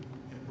you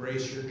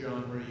embrace your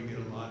genre, you get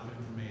a lot of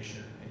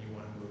information and you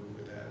want to move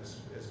with that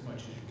as much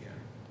as you can.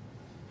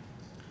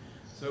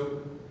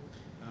 So,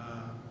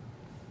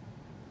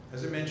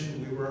 as I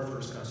mentioned, we were our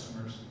first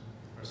customers.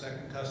 Our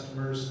second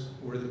customers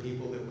were the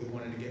people that we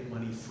wanted to get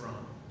money from.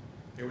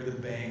 They were the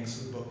banks,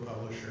 the book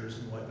publishers,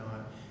 and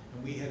whatnot.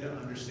 And we had to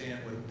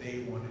understand what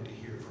they wanted to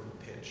hear from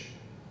a pitch.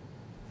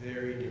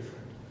 Very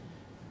different.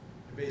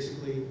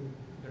 Basically,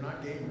 they're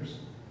not gamers.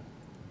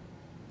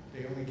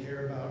 They only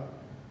care about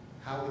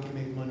how we can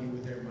make money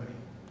with their money.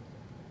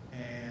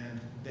 And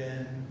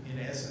then, in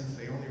essence,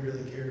 they only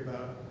really cared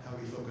about how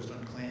we focused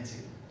on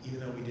Clancy, even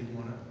though we didn't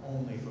want to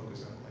only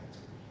focus on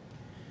Clancy.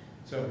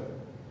 So,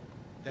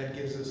 that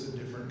gives us a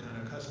different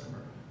kind of customer.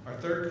 Our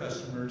third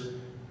customers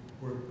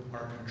were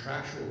our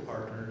contractual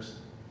partners,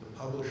 the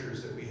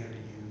publishers that we had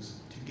to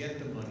use to get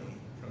the money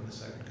from the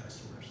second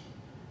customers.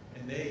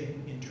 And they,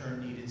 in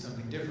turn, needed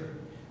something different.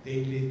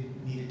 They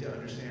needed to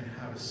understand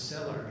how to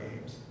sell our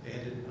games. They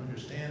had to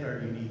understand our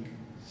unique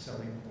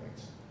selling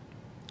points.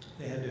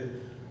 They had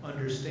to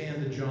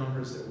understand the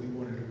genres that we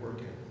wanted to work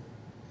in.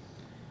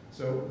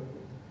 So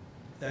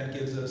that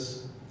gives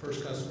us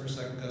first customer,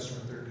 second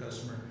customer, third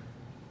customer.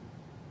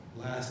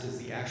 Last is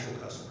the actual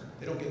customer.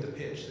 They don't get the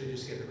pitch, they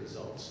just get the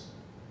results.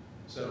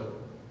 So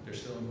they're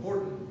still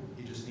important,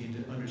 you just need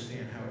to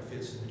understand how it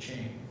fits in the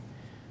chain.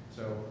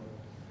 So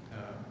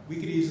we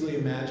could easily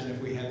imagine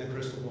if we had the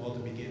crystal ball at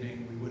the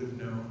beginning, we would have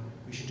known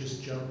we should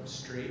just jump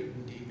straight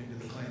and deep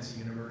into the Clancy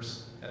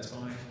universe. That's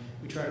fine.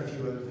 We tried a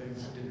few other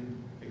things that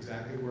didn't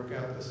exactly work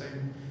out the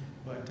same,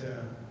 but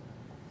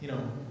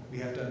we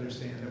have to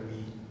understand that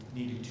we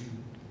needed to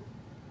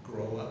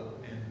grow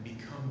up and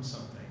become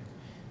something.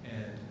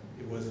 And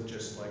it wasn't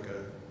just like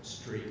a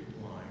straight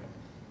line.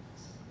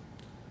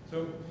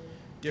 So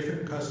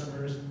different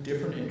customers,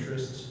 different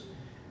interests,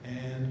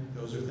 and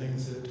those are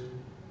things that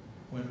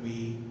when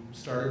we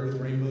started with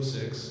Rainbow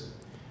Six,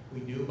 we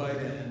knew by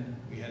then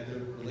we had the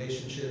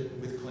relationship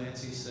with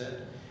Clancy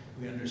set.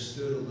 We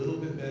understood a little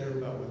bit better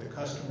about what the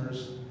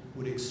customers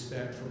would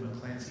expect from a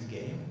Clancy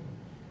game.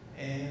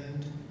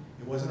 And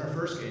it wasn't our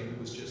first game,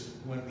 it was just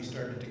when we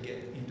started to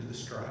get into the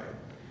stride.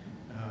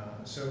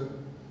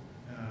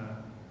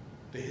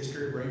 The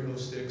history of Rainbow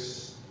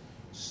Six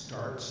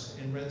starts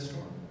in Red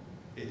Storm.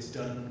 It's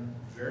done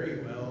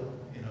very well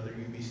in other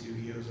UB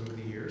studios over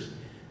the years.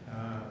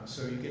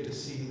 So you get to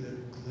see the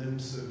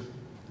glimpse of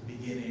the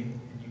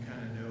beginning, and you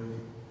kind of know,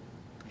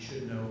 you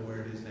should know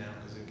where it is now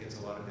because it gets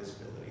a lot of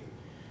visibility.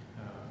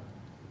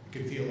 You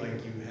can feel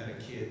like you had a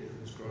kid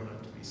who's grown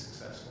up to be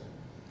successful.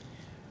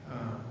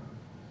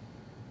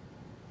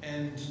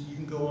 And you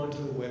can go onto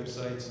the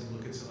websites and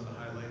look at some of the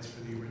highlights for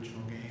the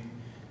original game.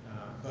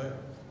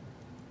 But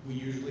we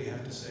usually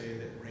have to say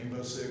that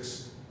Rainbow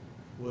Six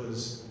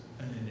was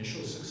an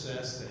initial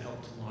success that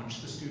helped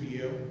launch the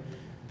studio,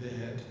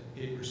 that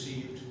it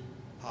received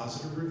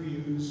positive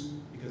reviews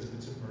because of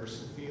its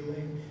immersive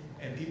feeling,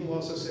 and people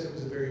also said it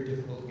was a very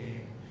difficult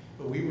game.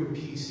 But we were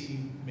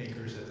PC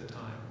makers at the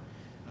time.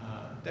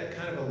 That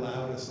kind of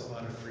allowed us a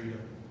lot of freedom.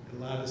 It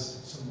allowed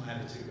us some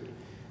latitude.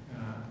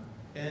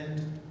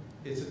 And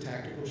it's a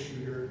tactical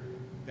shooter,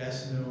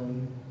 best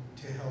known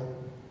to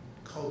help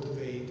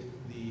cultivate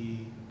the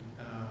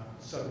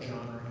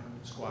subgenre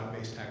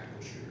squad-based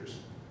tactical shooters.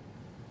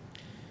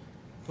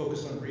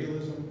 Focused on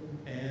realism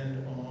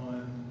and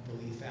on the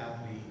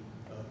lethality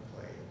of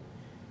play.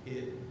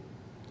 It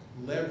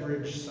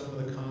leveraged some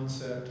of the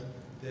concept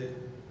that,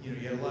 you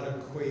had a lot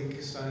of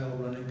Quake-style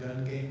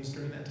run-and-gun games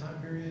during that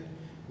time period.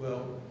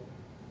 Well,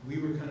 we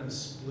were kind of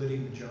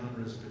splitting the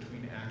genres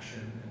between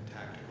action and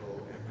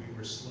tactical, and we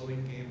were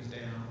slowing games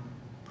down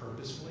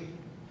purposefully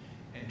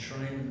and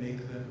trying to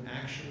make them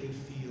actually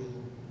feel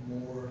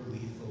more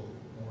lethal,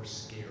 more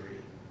scary.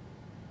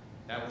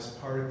 That was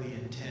part of the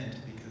intent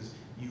because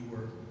you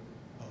were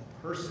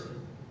a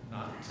person,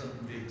 not some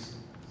big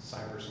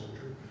cyber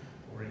soldier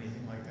or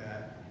anything like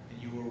that,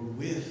 and you were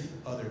with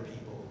other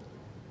people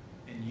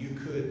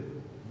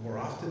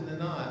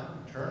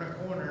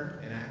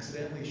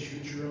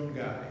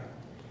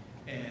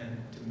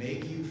to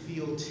make you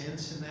feel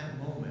tense in that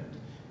moment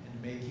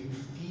and to make you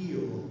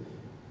feel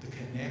the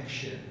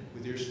connection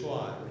with your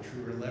squad, which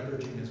we were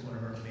leveraging as one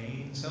of our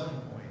main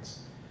selling points,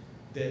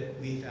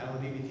 that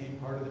lethality became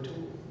part of the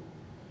tool.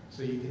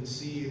 So you can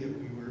see that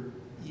we were,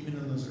 even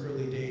in those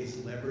early days,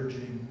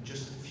 leveraging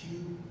just a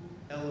few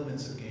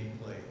elements of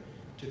gameplay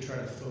to try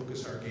to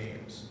focus our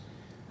games.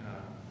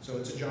 So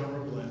it's a genre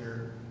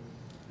blender.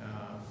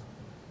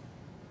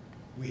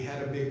 We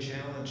had a big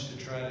challenge to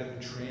try to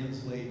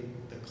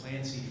translate the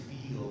Clancy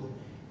feel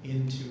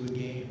into a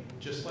game,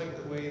 just like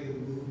the way the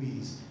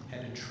movies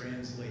had to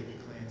translate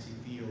the Clancy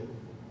feel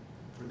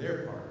for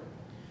their part.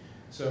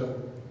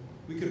 So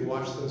we could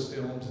watch those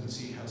films and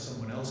see how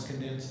someone else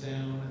condensed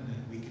down, and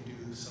then we could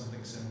do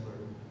something similar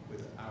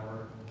with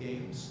our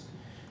games.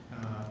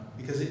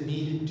 Because it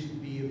needed to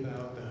be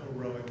about the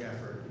heroic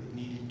effort. It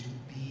needed to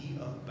be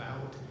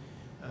about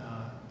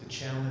the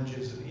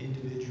challenges of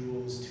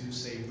individuals to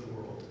save the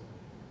world.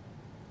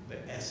 The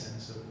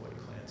essence of what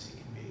Clancy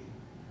can be.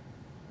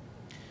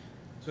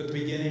 So at the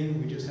beginning,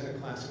 we just had a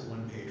classic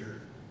one-pager.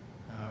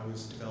 It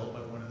was developed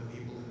by one of the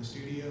people in the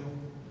studio.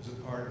 It was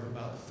a part of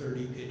about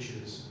 30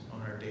 pitches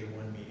on our day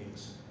one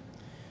meetings.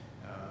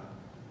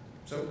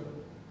 So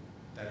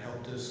that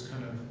helped us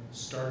kind of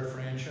start a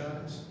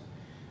franchise.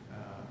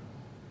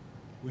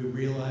 We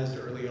realized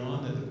early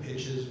on that the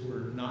pitches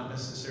were not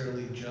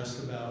necessarily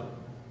just about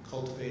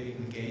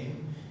cultivating the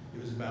game.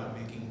 It was about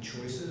making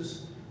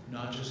choices,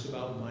 not just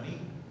about money,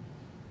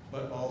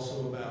 but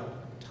also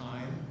about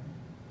time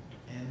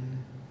and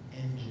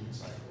engine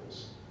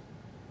cycles.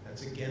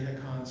 That's again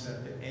the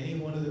concept that any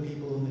one of the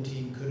people in the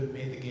team could have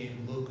made the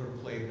game look or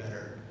play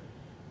better,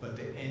 but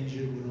the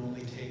engine would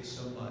only take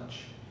so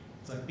much.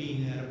 It's like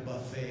being at a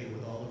buffet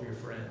with all of your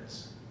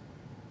friends.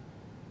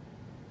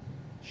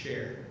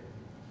 Share.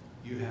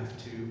 You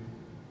have to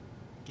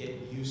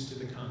get used to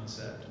the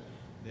concept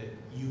that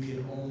you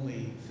can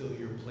only fill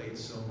your plate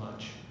so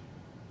much.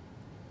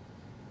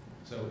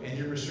 So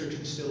engine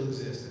restriction still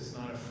exists. It's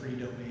not a free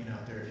domain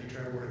out there. If you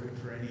try working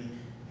for any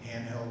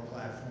handheld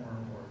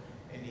platform or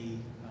any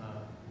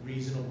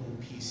reasonable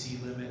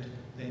PC limit,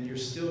 then you're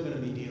still going to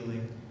be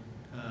dealing,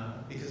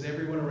 because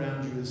everyone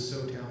around you is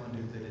so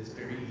talented that it's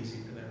very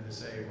easy for them to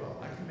say, well,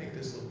 I can make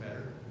this look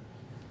better.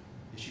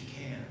 Yes, you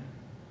can.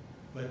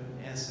 But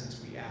in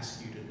essence, we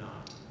ask you to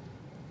not.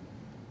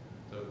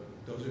 So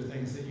those are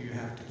things that you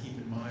have to keep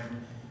in mind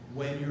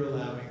when you're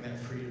allowing that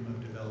freedom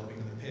of developing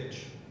the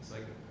pitch. It's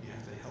like you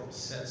have to help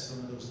set some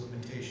of those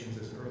limitations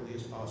as early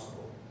as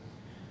possible.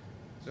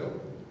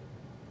 So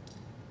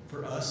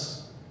for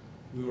us,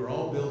 we were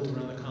all built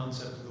around the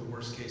concept of the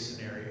worst case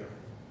scenario.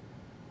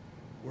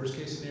 Worst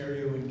case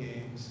scenario in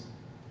games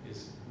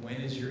is, when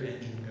is your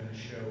engine going to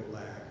show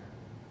lag?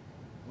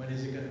 When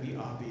is it going to be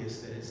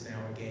obvious that it's now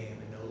a game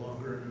and no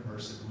longer an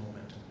immersive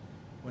moment?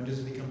 When does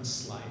it become a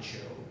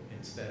slideshow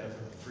instead of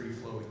a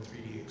free-flowing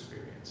 3D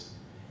experience?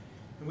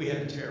 And we had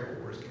a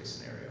terrible worst-case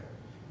scenario.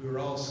 We were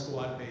all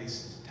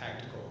squad-based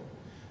tactical.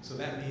 So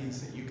that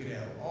means that you could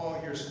have all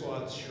your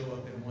squads show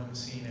up in one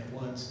scene at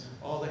once,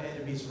 all the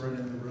enemies run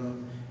in the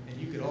room, and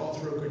you could all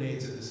throw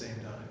grenades at the same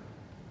time.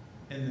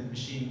 And the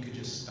machine could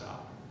just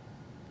stop.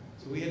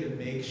 So we had to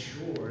make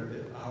sure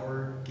that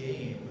our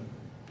game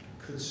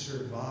could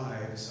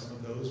survive some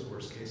of those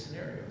worst case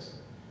scenarios.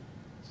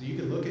 So you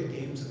could look at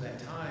games of that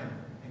time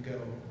and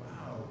go,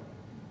 wow,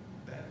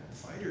 that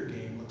fighter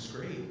game looks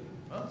great.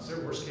 Well, it's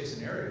their worst case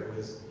scenario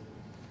is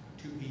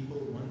 2 people,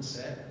 1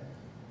 set,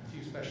 a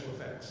few special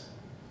effects.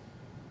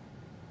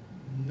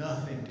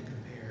 Nothing to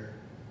compare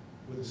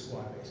with a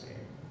squad-based game.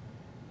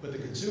 But the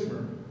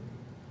consumer,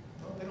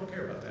 well, they don't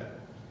care about that.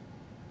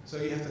 So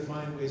you have to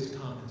find ways to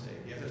compensate.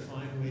 You have to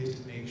find ways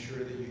to make sure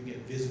that you can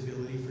get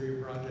visibility for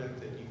your project,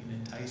 that you can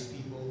entice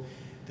people,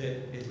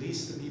 that at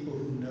least the people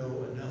who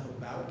know enough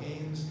about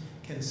games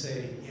can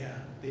say, yeah,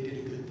 they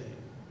did a good thing.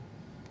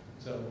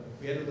 So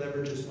we had to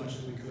leverage as much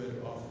as we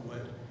could off of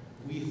what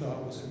we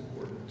thought was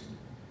important,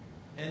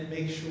 and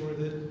make sure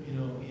that, you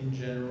know, in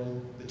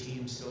general, the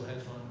team still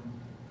had fun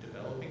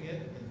developing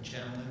it and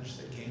challenge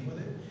that came with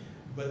it,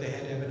 but they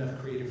had to have enough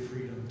creative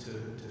freedom to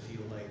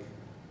feel like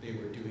they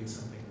were doing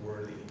something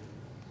worthy.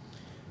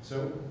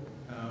 So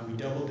we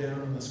doubled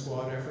down on the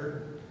squad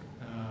effort,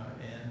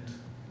 and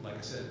like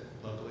I said,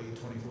 luckily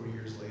 24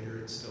 years later,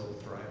 it's still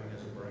thriving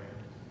as a brand.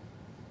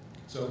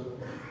 So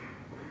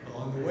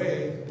along the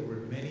way, there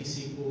were many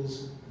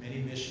sequels,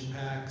 many mission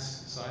packs,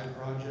 side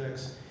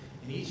projects,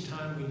 and each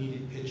time we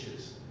needed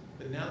pitches.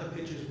 But now the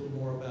pitches were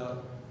more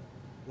about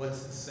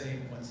what's the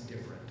same, what's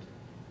different.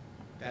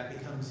 That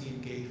becomes the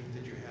engagement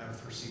that you have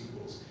for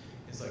sequels.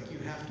 It's like you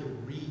have to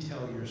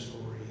retell your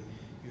story.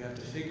 You have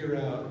to figure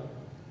out,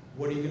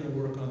 what are you going to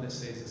work on that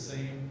stays the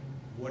same?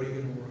 What are you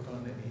going to work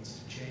on that needs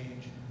to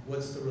change?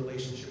 What's the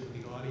relationship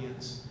with the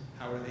audience?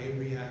 How are they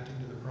reacting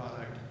to the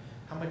product?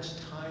 How much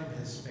time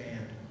has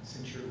spanned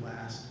since your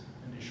last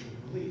initial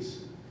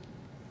release?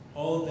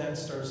 All of that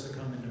starts to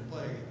come into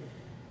play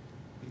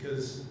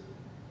because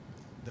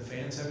the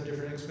fans have a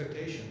different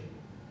expectation.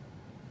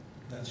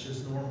 That's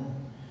just normal.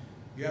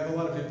 You have a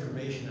lot of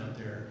information out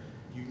there,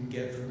 you can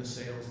get from the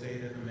sales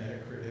data, the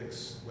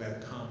Metacritics,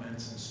 web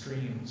comments, and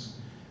streams,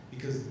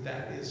 because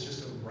that is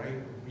just a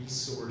right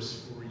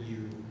resource for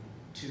you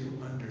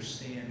to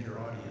understand your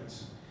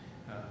audience.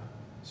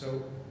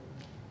 So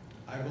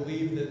I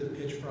believe that the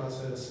pitch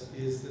process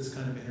is this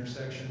kind of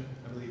intersection.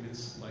 I believe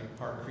it's like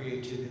part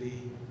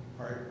creativity,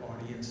 part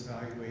audience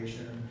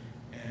evaluation,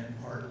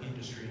 and part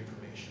industry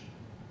information.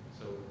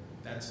 So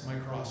that's my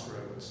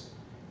crossroads.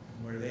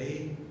 And where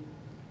they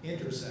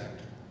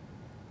intersect,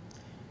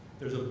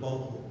 there's a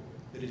bubble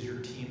that is your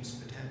team's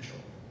potential.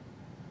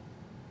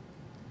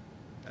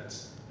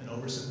 That's an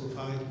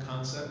oversimplified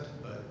concept,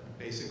 but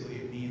basically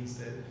it means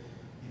that,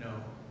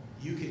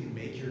 you can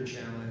make your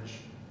challenge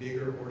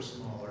bigger or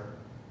smaller.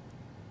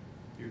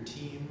 Your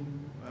team,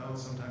 well,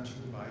 sometimes you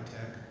can buy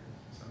tech,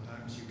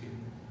 sometimes you can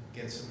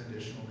get some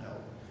additional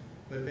help.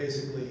 But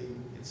basically,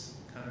 it's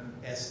kind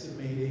of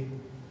estimating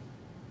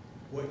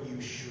what you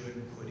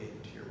should put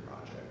into your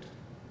project.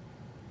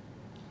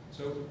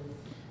 So,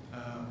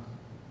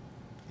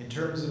 in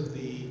terms of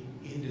the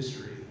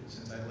industry,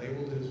 since I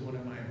labeled it as one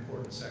of my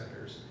important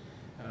sectors,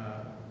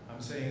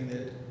 I'm saying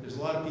that there's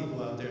a lot of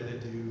people out there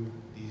that do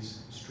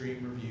these stream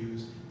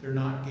reviews. They're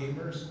not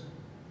gamers,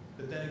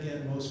 but then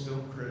again, most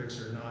film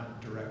critics are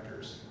not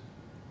directors.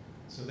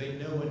 So they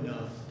know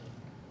enough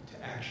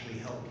to actually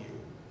help you.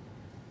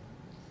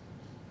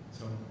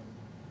 So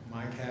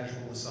my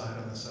casual aside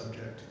on the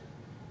subject,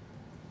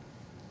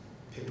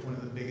 picked one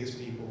of the biggest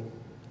people,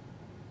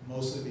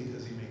 mostly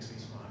because he makes me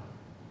smile.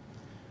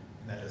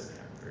 And that doesn't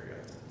happen very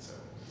often. So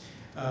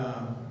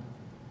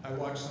I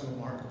watched some of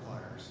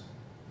Markiplier's.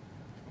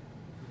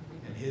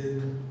 And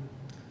him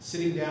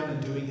sitting down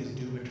and doing his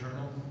Doom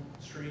Eternal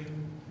stream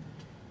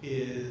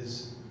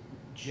is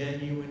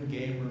genuine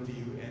game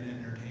review and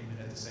entertainment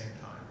at the same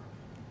time.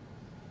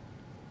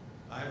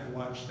 I've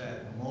watched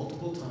that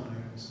multiple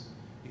times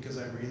because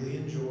I really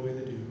enjoy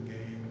the Doom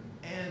game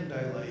and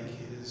I like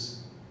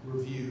his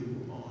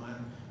review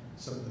on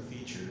some of the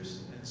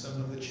features and some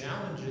of the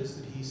challenges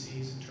that he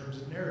sees in terms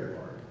of narrative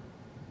arc.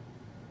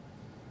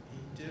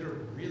 He did a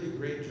really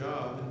great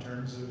job in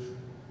terms of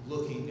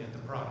looking at the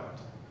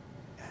product,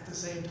 at the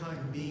same time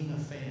being a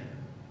fan.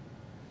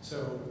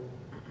 So,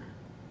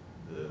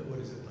 what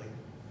is it, like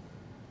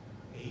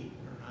 8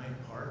 or 9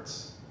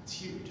 parts? It's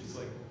huge. It's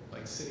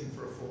like sitting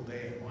for a full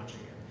day and watching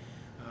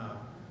it.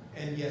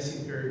 And yes,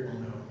 he's very well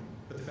known,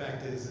 but the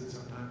fact is that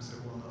sometimes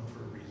they're well known for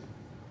a reason.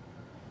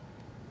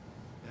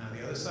 Now,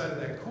 the other side of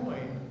that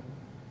coin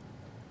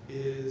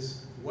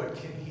is what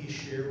can he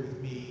share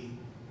with me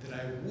that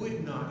I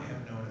would not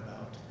have known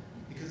about?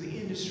 Because the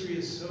industry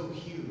is so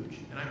huge,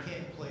 and I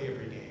can't play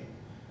every game.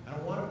 I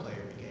don't want to play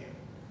every game.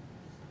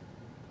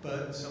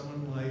 But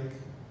someone like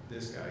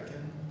this guy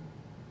can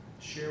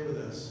share with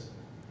us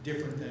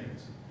different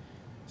things.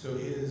 So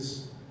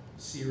his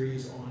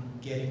series on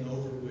getting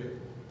over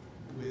with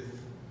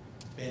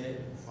Bennett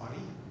and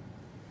Foddy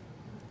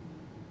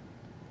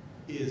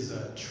is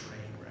a train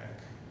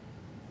wreck.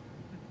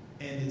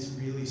 And it's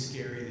really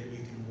scary that you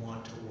can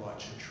want to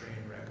watch a train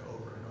wreck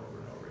over and over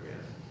and over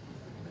again.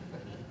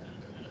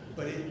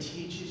 But it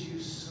teaches you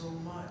so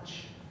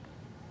much.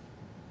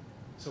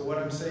 So what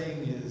I'm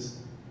saying is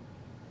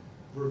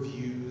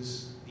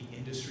reviews, the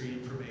industry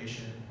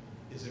information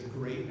is a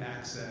great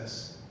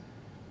access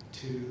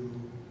to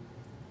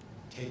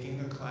taking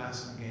a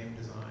class in game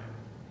design.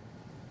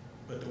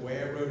 But the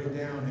way I wrote it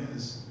down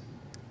is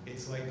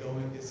it's like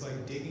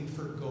digging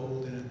for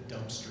gold in a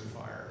dumpster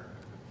fire.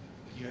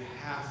 You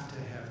have to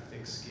have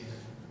thick skin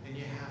and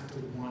you have to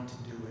want to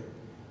do it.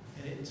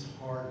 And it's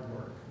hard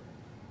work.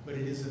 But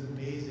it is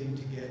amazing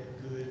to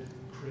get good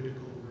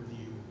critical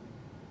review.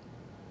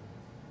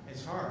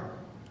 It's hard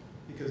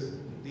because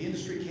the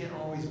industry can't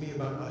always be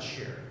about us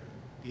sharing.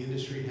 The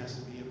industry has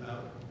to be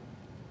about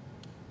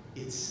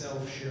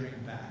itself sharing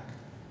back.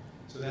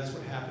 So that's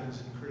what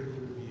happens in critical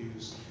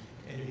reviews.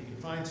 And if you can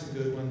find some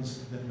good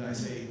ones, then I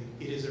say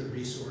it is a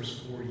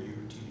resource for you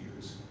to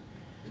use.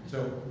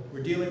 So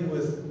we're dealing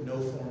with no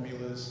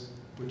formulas.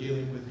 We're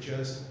dealing with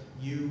just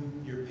you,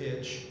 your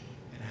pitch,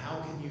 and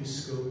how can you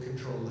scope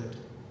control it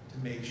to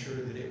make sure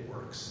that it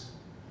works.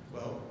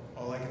 Well,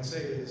 all I can say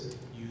is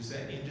use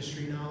that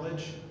industry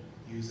knowledge,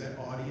 use that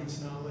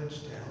audience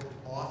knowledge to help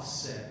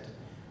offset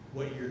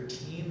what your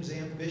team's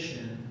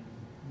ambition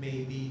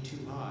may be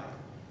too high.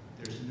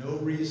 There's no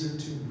reason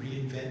to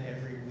reinvent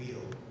every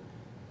wheel.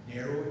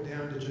 Narrow it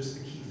down to just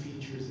the key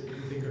features that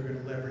you think are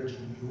going to leverage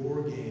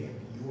your game,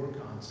 your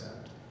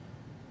concept.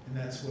 And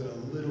that's what a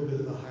little bit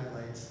of the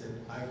highlights that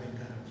I've been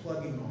kind of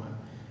plugging on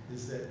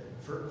is that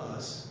for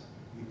us,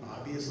 we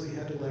obviously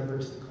had to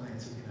leverage the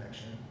Clancy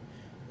connection.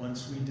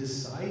 Once we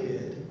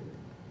decided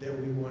that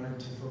we wanted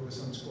to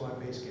focus on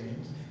squad-based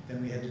games,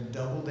 then we had to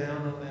double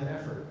down on that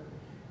effort.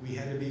 We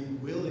had to be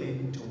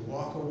willing to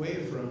walk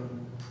away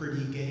from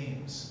pretty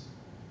games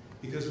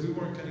because we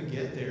weren't going to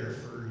get there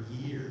for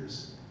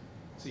years.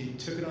 So you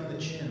took it on the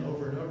chin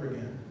over and over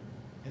again,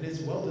 and it's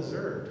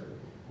well-deserved.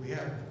 We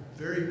have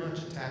very much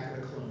Attack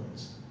of the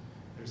Clones.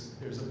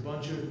 There's a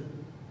bunch of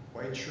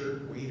white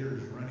shirt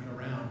waiters running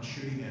around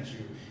shooting at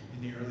you, and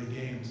in the early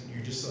games, and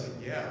you're just like,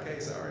 yeah, okay,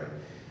 sorry.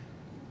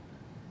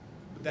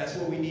 But that's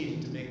what we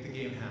needed to make the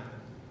game happen.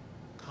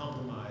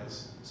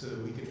 Compromise so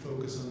that we could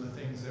focus on the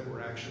things that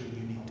were actually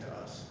unique to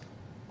us.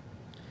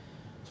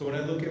 So when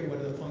I look at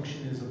what the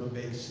function is of a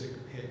basic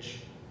pitch,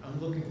 I'm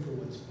looking for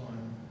what's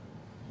fun.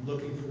 I'm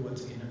looking for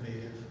what's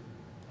innovative.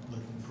 I'm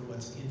looking for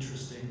what's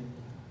interesting.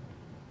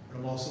 But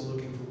I'm also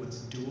looking for what's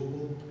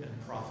doable and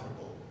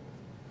profitable.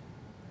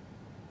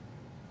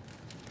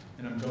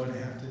 And I'm going to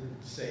have to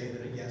say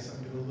that, yes,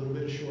 I'm doing a little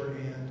bit of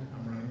shorthand.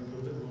 I'm running a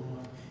little bit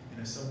long.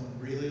 And if someone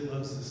really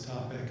loves this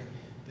topic,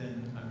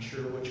 then I'm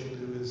sure what you'll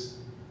do is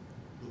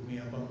look me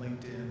up on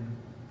LinkedIn,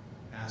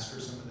 ask for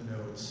some of the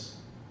notes.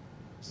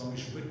 As long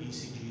as you put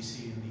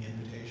ECGC in the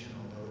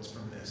invitational notes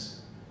from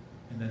this.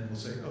 And then we'll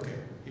say, okay,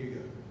 here you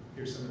go.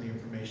 Here's some of the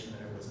information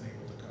that I wasn't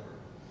able to cover.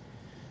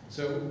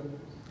 So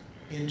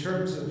in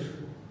terms of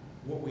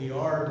what we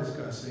are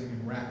discussing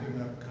and wrapping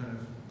up kind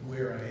of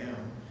where I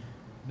am,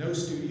 no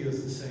studio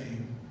is the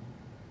same.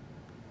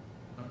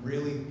 I'm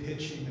really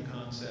pitching the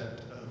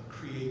concept of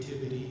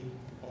creativity,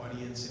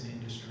 audience, and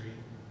industry.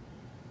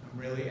 I'm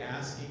really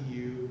asking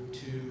you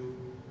to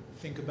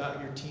think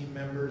about your team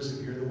members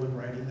if you're the one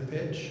writing the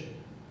pitch.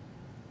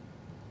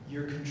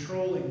 You're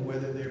controlling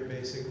whether they're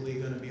basically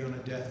going to be on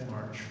a death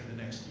march for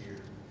the next year.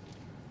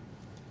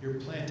 You're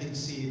planting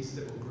seeds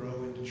that will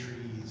grow into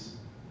trees,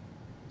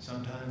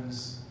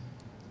 sometimes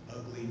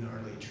ugly,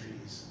 gnarly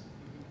trees.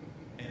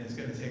 And it's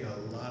going to take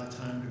a lot of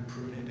time to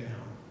prune it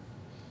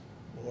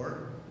down.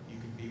 Or you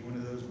can be one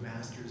of those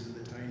masters of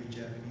the tiny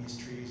Japanese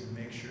trees and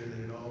make sure that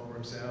it all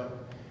works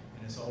out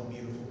and it's all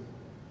beautiful.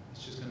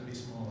 It's just going to be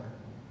smaller.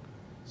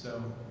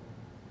 So,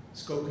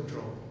 scope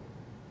control,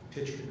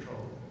 pitch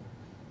control.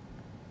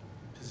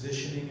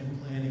 Positioning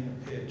and planning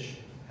a pitch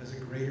has a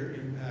greater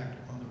impact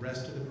on the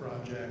rest of the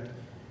project,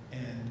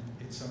 and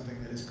it's something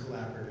that is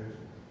collaborative.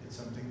 It's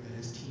something that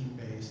is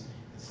team-based.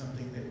 It's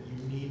something that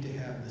you need to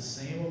have the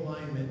same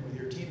alignment with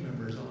your team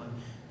members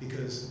on,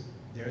 because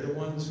they're the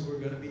ones who are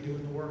going to be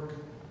doing the work.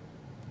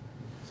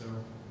 So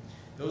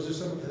those are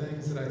some of the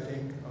things that I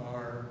think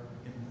are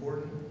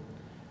important.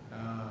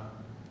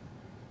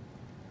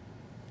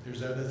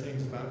 There's other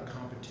things about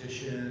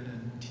competition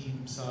and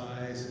team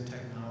size and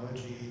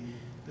technology.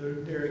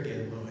 They're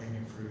again,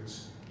 low-hanging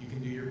fruits. You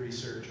can do your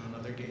research on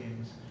other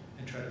games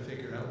and try to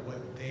figure out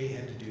what they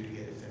had to do to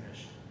get it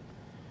finished.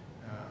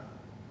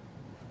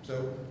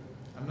 So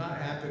I'm not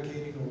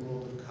advocating a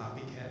world of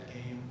copycat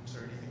games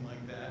or anything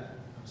like that.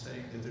 I'm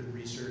saying that the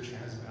research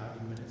has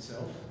value in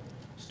itself.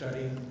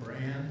 Studying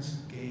brands,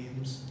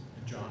 games,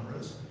 and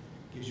genres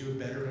gives you a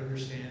better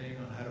understanding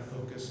on how to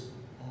focus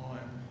on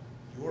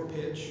your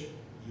pitch,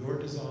 your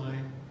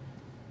design,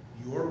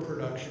 your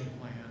production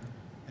plan,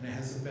 and it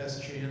has the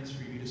best chance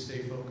for you to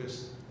stay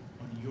focused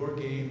on your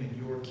game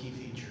and your key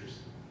features.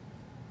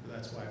 So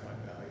that's why I find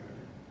value in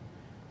it.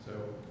 So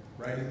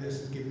writing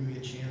this is giving me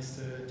a chance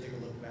to take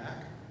a look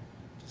back,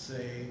 to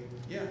say,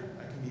 yeah,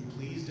 I can be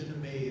pleased and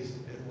amazed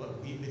at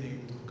what we've been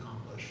able to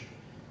accomplish,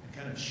 and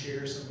kind of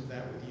share some of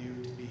that with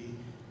you to be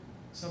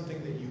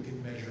something that you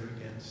can measure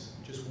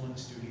against just one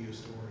studio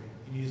story.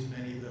 You need as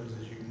many of those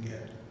as you can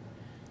get.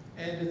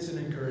 And it's an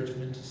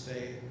encouragement to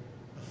stay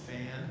a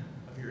fan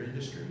of your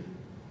industry,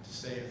 to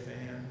stay a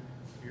fan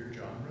of your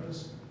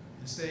genres,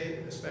 and stay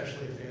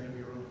especially a fan of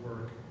your own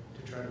work,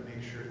 to try to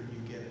make sure that you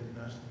get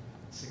enough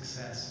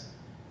success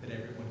that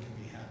everyone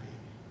can be happy,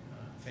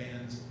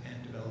 fans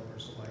and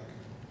developers alike.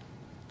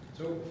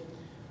 So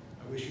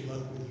I wish you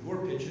luck with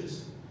your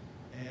pitches,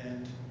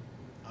 and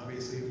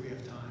obviously if we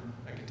have time,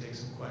 I can take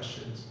some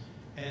questions.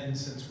 And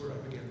since we're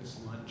up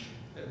against lunch,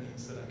 that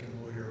means that I can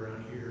loiter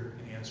around here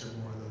and answer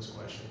more of those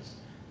questions.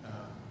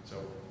 So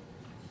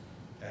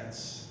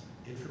that's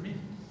it for me.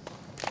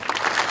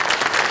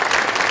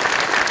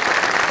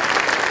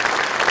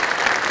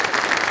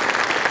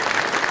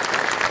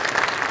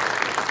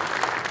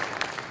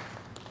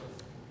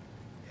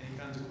 Any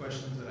kinds of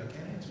questions that I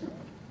can answer?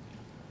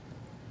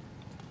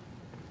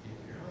 If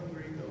you're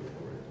hungry, go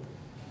for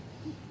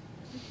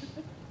it.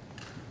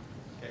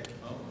 Okay,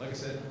 well, like I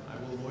said, I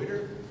will loiter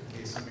in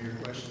case some of your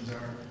questions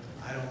are,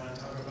 I don't want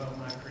to talk about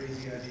my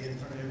crazy idea in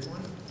front of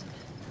everyone,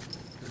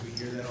 because we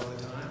hear that all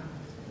the time.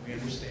 We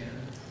understand.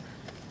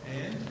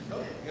 And, oh,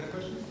 you got a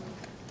question?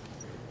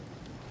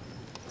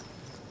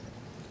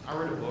 I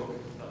read a book,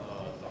 The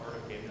Art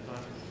of Game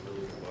Design. It's a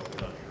really good book. I'm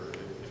not sure if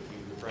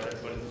you've read it,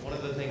 but one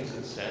of the things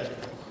it said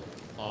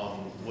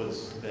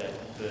was that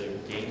the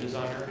game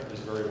designer is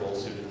very well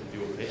suited to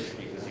do a pitch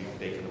because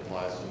they can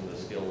apply some of the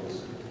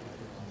skills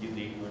you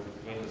learn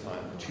from game design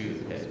to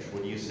the pitch.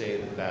 Would you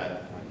say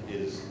that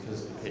is,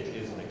 because the pitch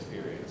is an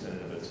experience in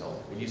and of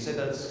itself, would you say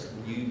that's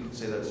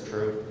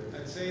true?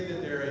 I'd say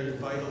that they're a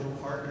vital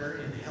partner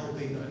in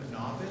helping a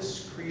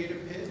novice create a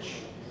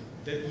pitch.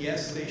 That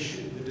yes, they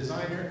should. A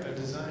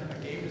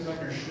game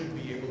designer should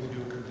be able to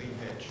do a complete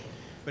pitch,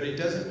 but it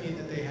doesn't mean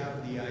that they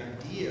have the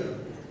idea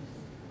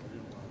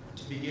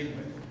to begin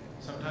with.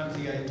 Sometimes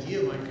the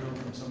idea might come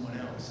from someone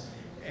else,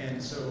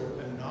 and so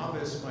a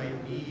novice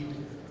might need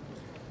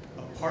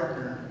a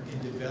partner in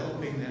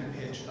developing that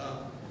pitch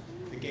up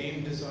The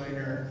game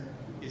designer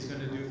is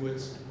going to do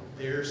what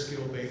their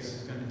skill base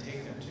is going to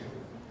take them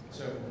to.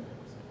 So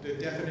the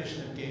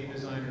definition of game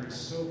designer is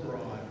so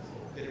broad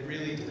that it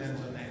really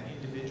depends on that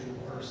individual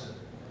person.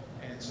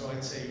 And so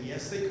I'd say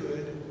yes, they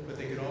could, but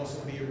they could also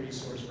be a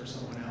resource for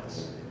someone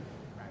else.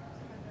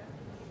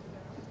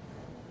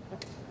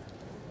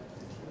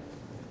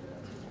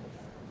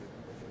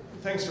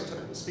 Thanks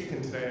for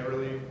speaking today. I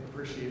really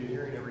appreciated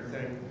hearing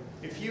everything.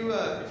 If you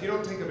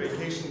don't take a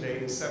vacation day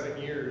in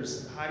 7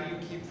 years, how do you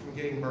keep from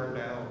getting burned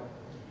out?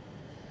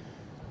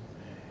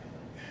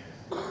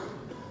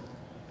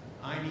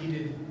 I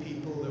needed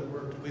people that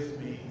worked with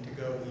me to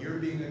go, you're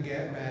being a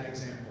bad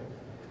example.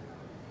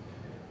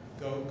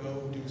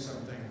 Go do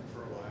something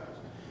for a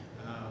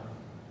while.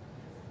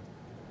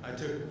 I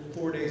took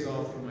 4 days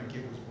off when my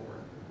kid was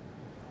born.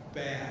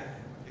 Bad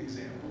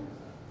example.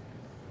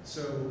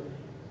 So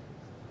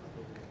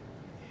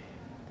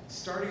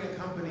starting a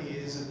company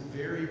is a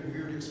very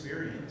weird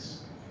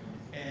experience.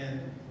 And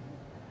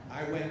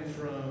I went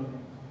from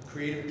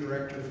creative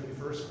director for the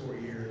first 4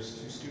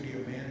 years to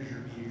studio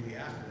manager immediately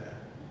after that.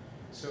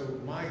 So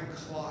my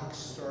clock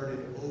started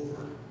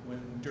over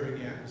during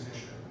the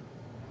acquisition.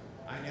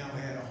 I now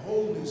had a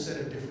whole new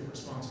set of different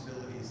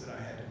responsibilities that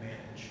I had to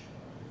manage.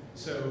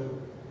 So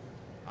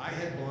I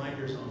had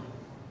blinders on.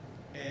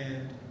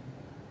 And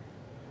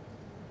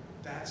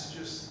that's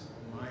just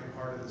my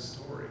part of the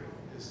story,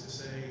 is to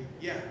say,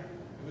 yeah,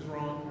 it was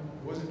wrong,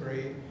 it wasn't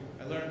great,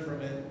 I learned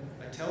from it,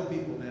 I tell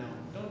people now,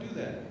 don't do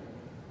that.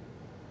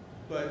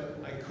 But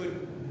I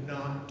could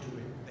not do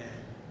it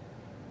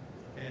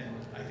then. And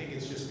I think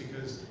it's just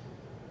because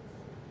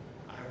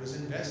I was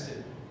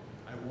invested.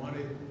 I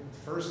wanted,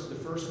 the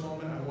first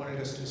moment, I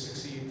wanted us to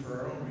succeed for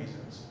our own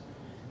reasons.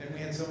 Then we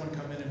had someone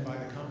come in and buy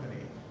the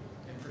company.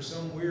 And for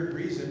some weird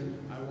reason,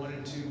 I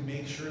wanted to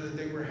make sure that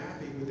they were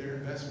happy with their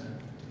investment,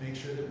 to make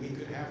sure that we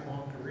could have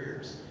long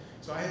careers.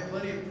 So I had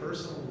plenty of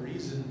personal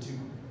reason to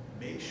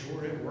make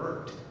sure it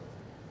worked.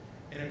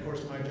 And of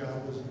course, my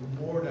job was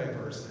more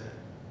diverse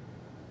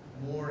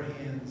then, more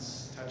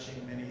hands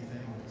touching many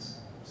things.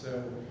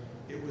 So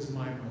it was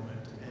my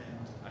moment,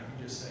 and I can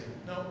just say,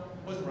 no,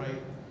 wasn't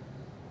right.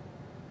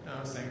 I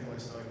was thankful I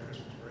still had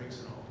Christmas breaks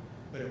and all,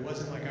 but it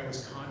wasn't like I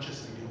was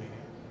consciously doing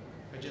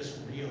it. I just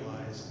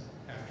realized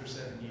after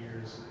 7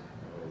 years,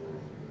 oh,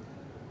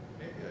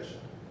 maybe I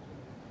should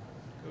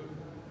go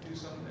do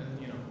something,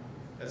 and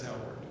that's how it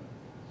worked.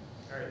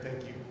 All right,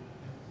 thank you.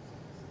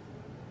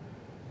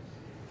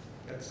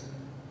 Got some,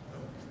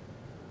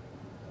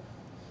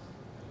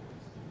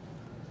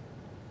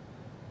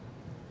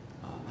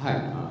 Hi,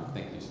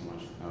 thank you so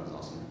much. That was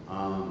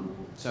awesome.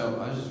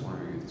 So I was just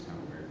wondering, it's kind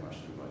of a weird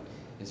question, but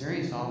is there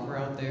any software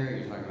out there,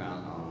 you're talking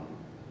about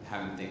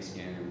having thick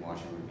skin and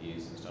watching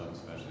reviews and stuff,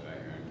 especially about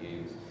your own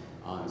games.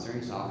 Is there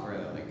any software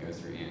that goes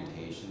through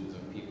annotations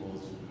of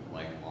people's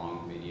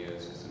long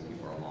videos, because some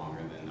people are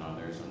longer than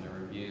others on their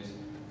reviews,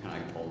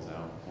 kind of pulls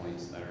out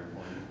points that are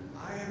important?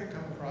 I haven't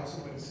come across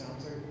it, but it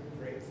sounds like a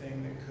great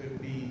thing that could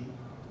be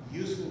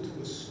useful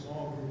to a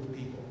small group of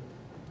people.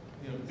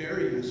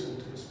 Very useful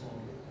to a small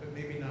group, but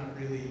maybe not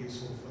really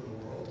useful for the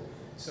world.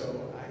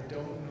 So I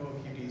don't know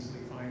if you'd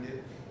easily find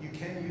it. You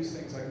can use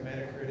things like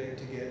Metacritic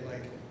to get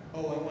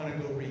oh, I want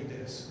to go read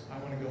this. I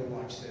want to go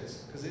watch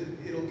this. Because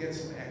it'll get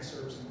some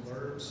excerpts and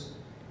blurbs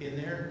in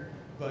there,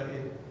 but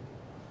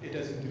it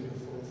doesn't do the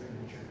full thing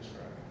that you're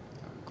describing.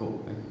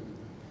 Cool, thank you.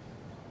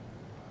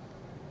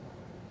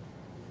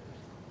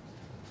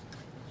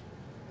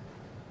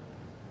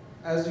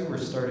 As you were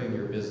starting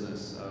your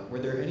business, were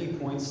there any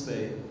points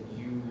that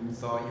you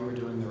thought you were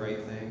doing the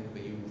right thing,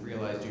 but you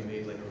realized you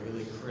made a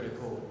really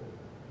critical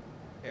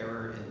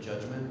error in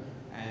judgment,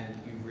 and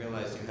you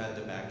realized you had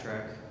to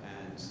backtrack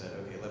and said,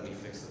 okay, let me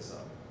fix this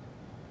up?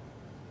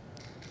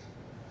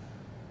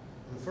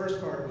 The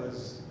first part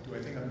was, do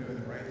I think I'm doing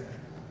the right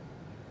thing?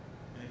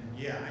 And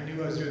yeah, I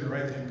knew I was doing the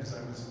right thing because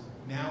I was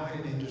now in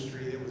an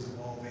industry that was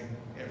evolving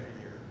every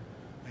year.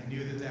 I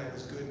knew that that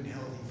was good and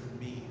healthy for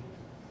me.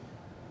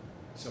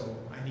 So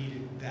I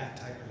needed that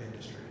type of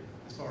industry.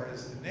 As far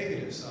as the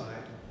negative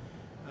side,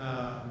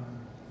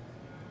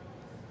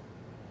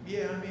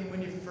 yeah, I mean,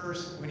 when you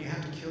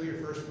have to kill your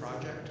first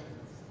project,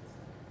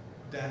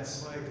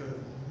 that's like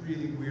a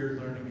really weird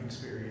learning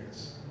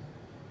experience.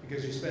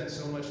 Because you spent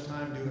so much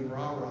time doing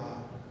rah-rah,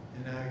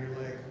 and now you're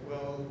like,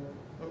 well,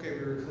 okay,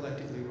 we were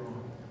collectively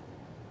wrong.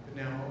 But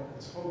now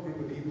this whole group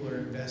of people are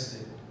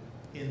invested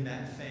in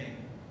that thing.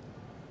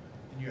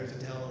 And you have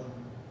to tell them,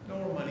 no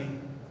more money,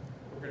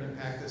 we're going to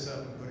pack this up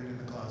and put it in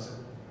the closet.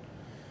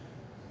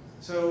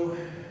 So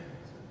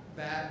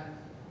that,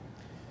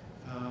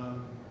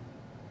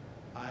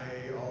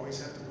 I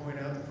always have to point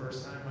out the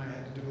first time I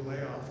had to do a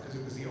layoff, because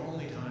it was the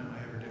only time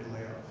I ever did a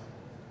layoff.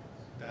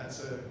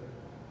 That's a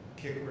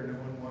kick where no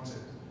one wants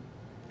it.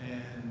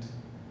 And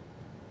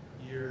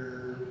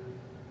you're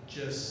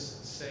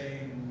just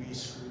saying we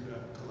screwed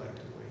up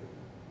collectively.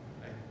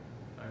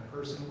 I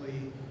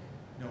personally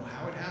know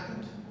how it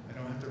happened. I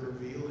don't have to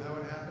reveal how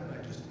it happened.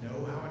 I just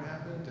know how it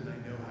happened, and I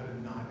know how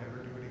to not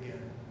ever do it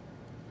again.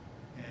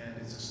 And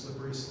it's a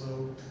slippery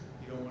slope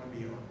you don't want to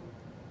be on.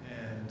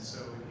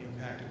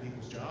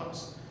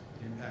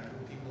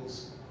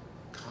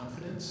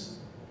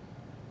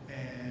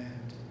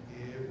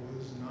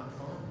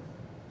 not fun.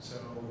 So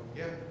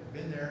yeah,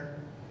 been there,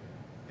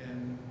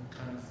 and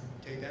kind of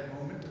take that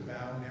moment to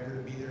vow never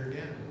to be there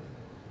again.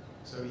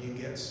 So you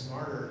get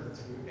smarter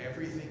through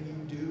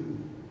everything you do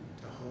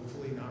to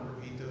hopefully not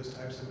repeat those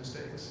types of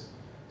mistakes.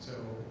 So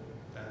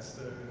that's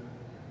the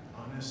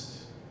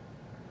honest,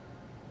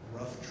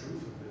 rough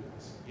truth of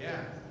it.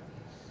 Yeah.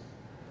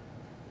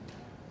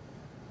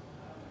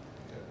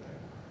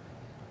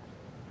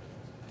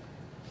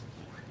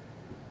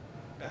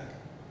 Back.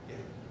 Yeah.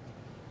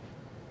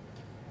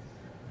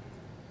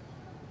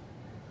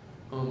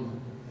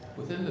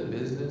 Within the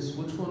business,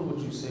 which one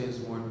would you say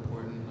is more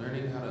important,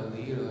 learning how to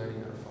lead or learning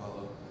how to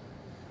follow?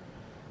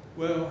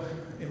 Well,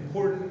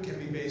 important can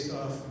be based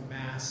off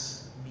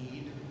mass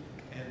need,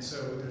 and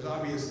so there's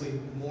obviously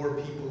more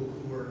people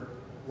who are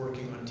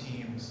working on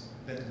teams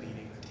than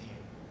leading the team,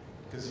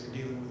 because you're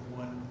dealing with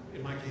one,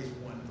 in my case,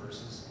 1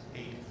 versus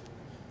 8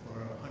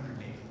 or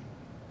 180,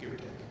 give or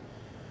take.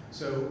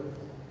 So,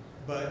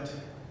 but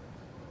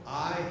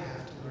I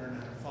have to learn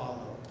how to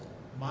follow.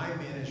 My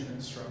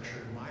management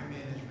structure, my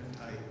management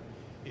type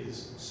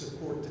is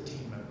support the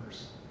team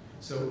members.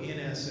 So in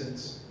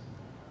essence,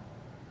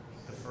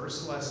 the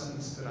first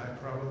lessons that I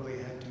probably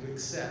had to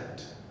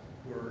accept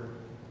were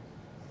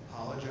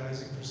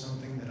apologizing for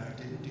something that I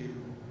didn't do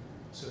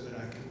so that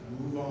I could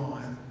move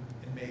on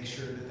and make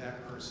sure that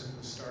that person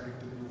was starting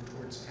to move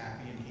towards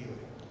happy and healing.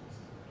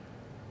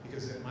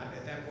 Because at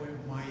that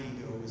point, my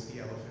ego is the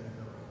elephant in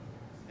the room.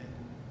 And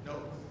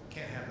no,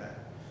 can't have that.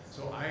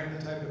 So I am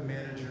the type of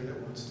manager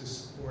that wants to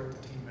support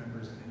the team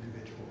members and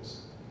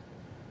individuals.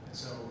 And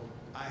so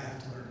I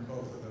have to learn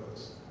both of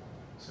those.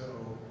 So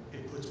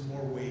it puts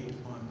more weight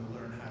on to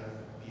learn how to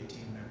be a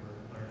team member,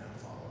 learn how to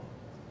follow.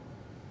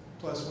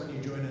 Plus, when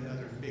you join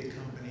another big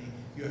company,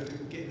 you have to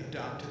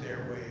adopt to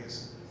their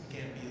ways. You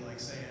can't be like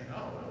saying,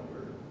 oh, well,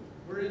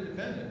 we're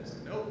independent. It's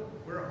like, nope,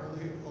 we're a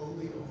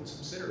wholly owned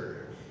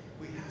subsidiary.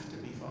 We have to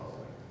be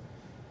following.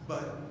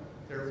 But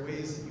there are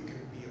ways that you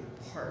can be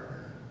a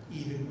partner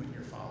even when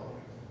you're following.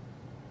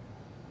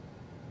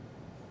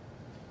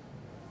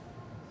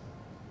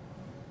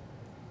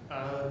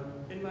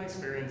 In my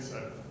experience,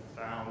 I've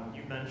found,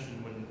 you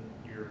mentioned when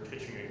you're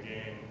pitching a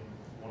game,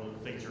 one of the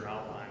things you're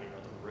outlining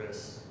are the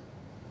risks.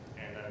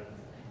 And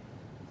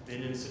I've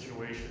been in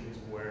situations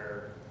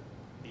where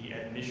the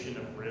admission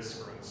of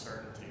risk or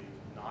uncertainty,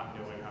 not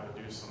knowing how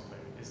to do something,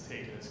 is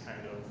taken as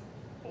kind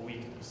of a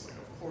weakness. Like,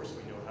 of course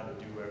we know how to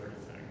do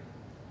everything.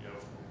 You know,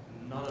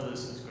 none of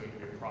this is going to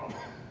be a problem.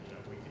 You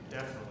know, we could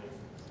definitely,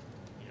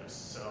 you know,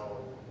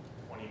 sell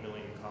 20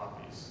 million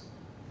copies.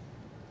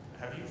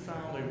 Have you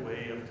found a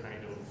way of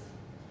kind of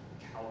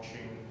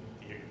couching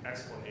the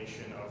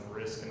explanation of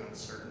risk and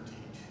uncertainty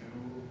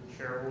to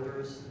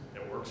shareholders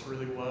that works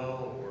really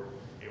well, or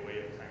a way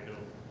of kind of,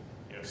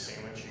 you know,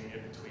 sandwiching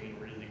it between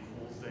really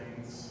cool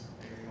things,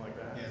 anything like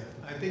that?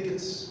 Yeah, I think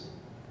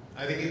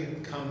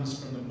it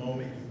comes from the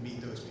moment you meet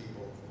those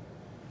people.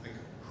 Like,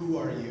 who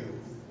are you?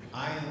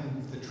 I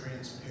am the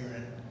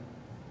transparent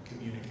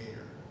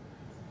communicator.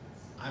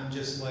 I'm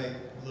just like,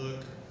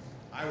 look,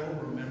 I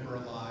won't remember a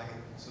lie,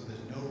 so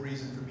there's no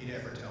reason for me to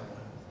ever tell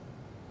one.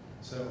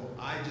 So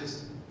I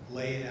just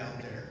lay it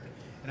out there.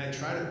 And I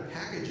try to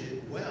package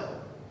it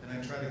well, and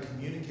I try to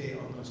communicate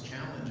on those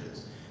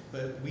challenges.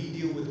 But we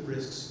deal with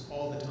risks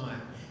all the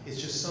time.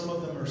 It's just some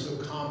of them are so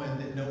common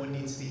that no one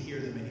needs to hear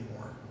them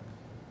anymore.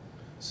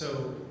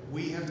 So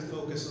we have to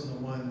focus on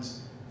the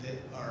ones that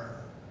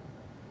are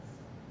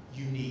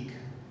unique.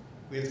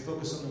 We have to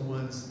focus on the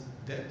ones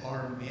that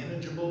are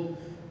manageable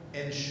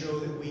and show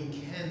that we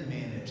can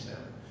manage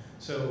them.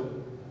 So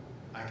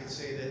I could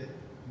say that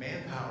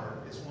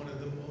manpower is one of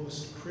the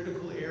most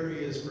critical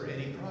areas for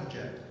any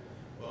project.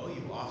 Well,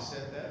 you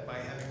offset that by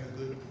having a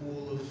good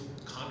pool of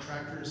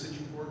contractors that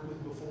you've worked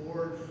with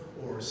before,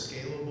 or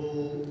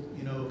scalable,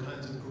 you know,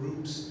 kinds of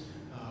groups,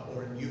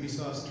 or in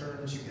Ubisoft's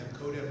terms, you have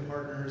co-dev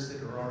partners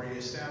that are already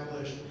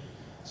established.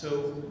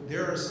 So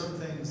there are some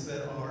things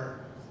that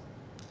are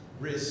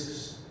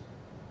risks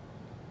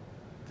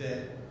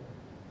that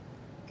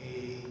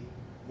a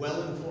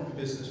well-informed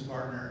business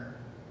partner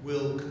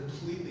will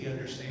completely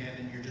understand,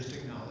 and you just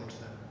acknowledge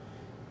them.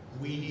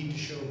 We need to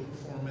show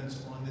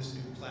performance on this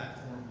new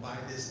platform by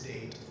this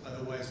date.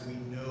 Otherwise, we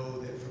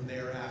know that from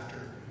thereafter,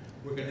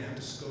 we're going to have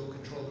to scope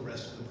control the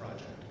rest of the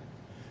project.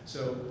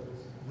 So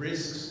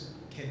risks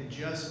can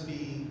just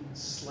be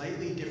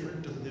slightly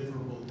different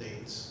deliverable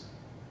dates.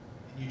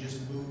 And you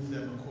just move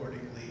them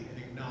accordingly and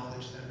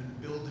acknowledge them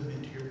and build them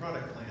into your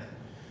product plan.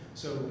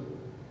 So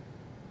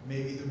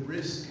maybe the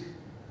risk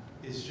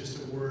is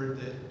just a word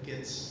that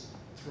gets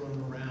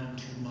thrown around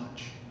too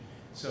much.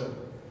 So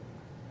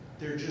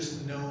they're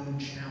just known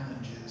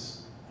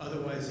challenges.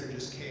 Otherwise, they're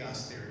just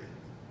chaos theory.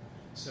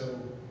 So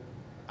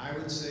I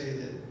would say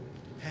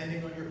that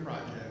depending on your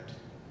project,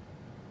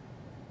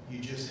 you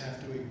just have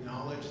to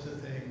acknowledge the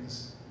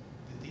things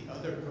that the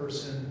other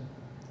person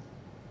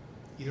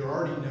either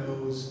already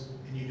knows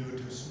and you do it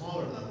to a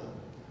smaller level,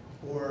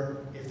 or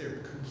if they're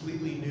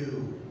completely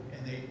new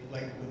and they,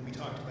 like when we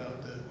talked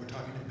about we're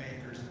talking to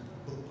bankers and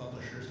book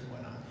publishers and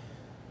whatnot,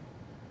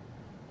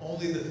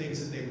 only the things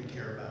that they would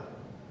care about.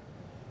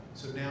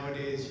 So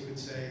nowadays you would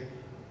say,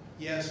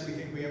 yes, we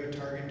think we have a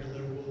target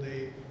deliverable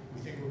date.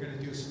 We think we're going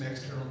to do some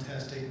external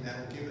testing.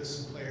 That'll give us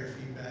some player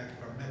feedback.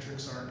 If our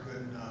metrics aren't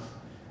good enough,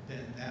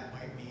 then that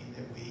might mean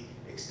that we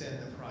extend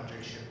the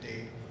project ship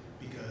date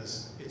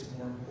because it's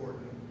more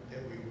important that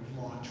we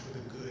launch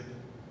with a good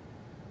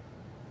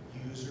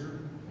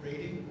user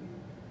rating,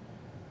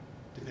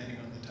 depending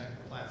on the type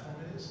of platform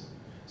it is.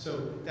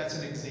 So that's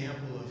an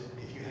example of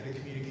if you had to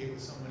communicate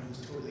with someone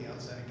who's totally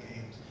outside of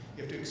games,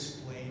 you have to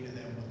explain to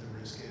them what the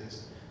risk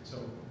is. So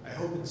I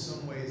hope in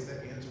some ways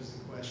that answers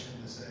the question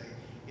to say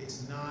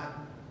it's not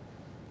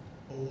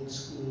old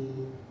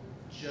school,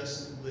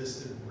 just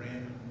listed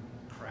random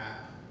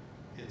crap.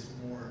 It's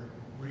more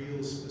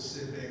real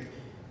specific.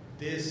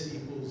 This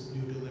equals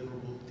new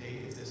deliverable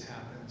date if this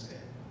happens,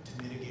 and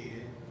to mitigate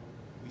it,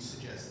 we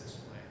suggest this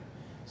plan.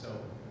 So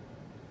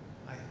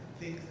I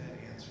think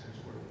that answers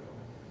where to go.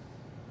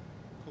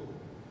 Cool.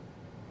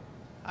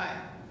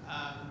 Hi.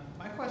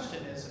 My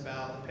question is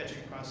about the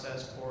pitching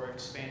process for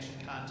expansion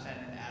content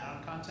and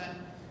add-on content.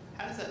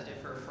 How does that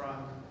differ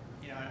from,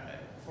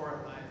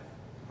 for a live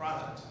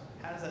product?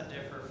 How does that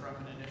differ from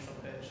an initial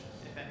pitch,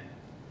 if any?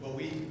 Well,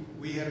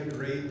 we had a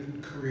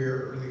great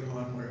career early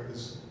on where it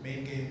was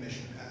main game,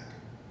 mission pack.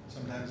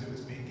 Sometimes it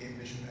was main game,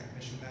 mission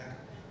pack,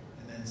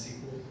 and then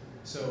sequel.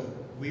 So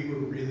we were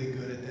really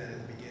good at that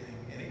at the beginning,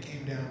 and it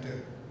came down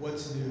to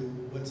what's new,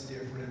 what's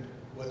different,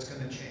 what's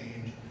going to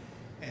change,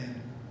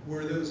 and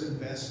were those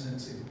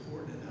investments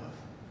important enough?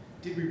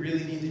 Did we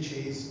really need to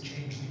change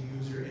the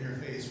user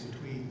interface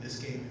between this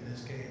game and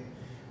this game?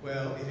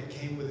 Well, if it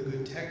came with a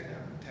good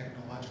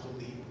technological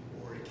leap,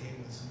 or it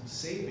came with some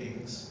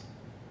savings,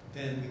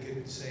 then we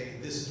could say,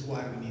 this is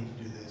why we need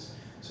to do this.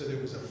 So there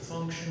was a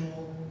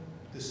functional,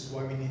 this is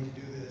why we need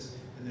to do this,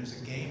 and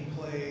there's a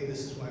gameplay,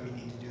 this is why we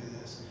need to do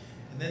this.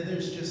 And then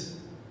there's just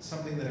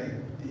something that I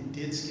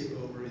did skip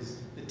over is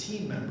the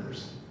team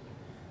members.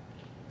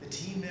 The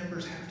team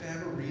members have to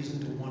have a reason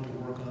to want to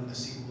work on the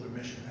sequel or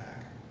mission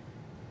pack.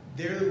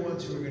 They're the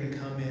ones who are going to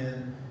come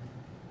in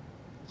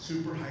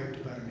super hyped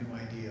about a new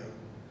idea.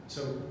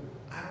 So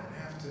I don't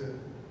have to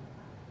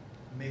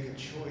make a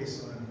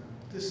choice on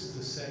this is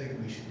the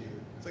setting we should do.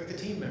 It's like the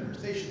team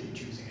members, they should be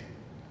choosing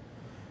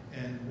it.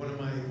 And one of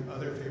my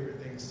other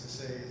favorite things to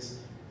say is,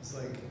 it's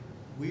like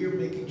we are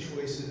making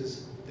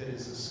choices that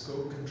is a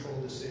scope control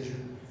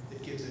decision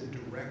that gives a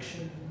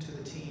direction to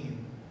the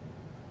team.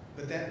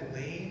 But that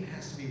lane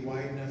has to be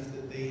wide enough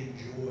that they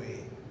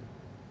enjoy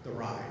the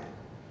ride.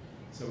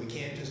 So we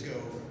can't just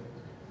go,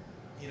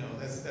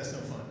 that's no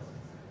fun,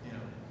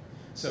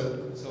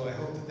 So I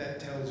hope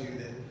that tells you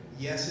that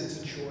yes,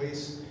 it's a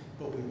choice,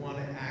 but we want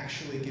to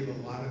actually give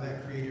a lot of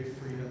that creative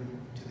freedom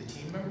to the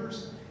team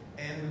members,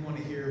 and we want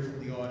to hear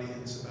from the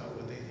audience about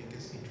what they think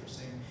is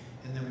interesting,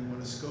 and then we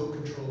want to scope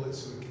control it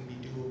so it can be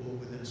doable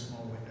within a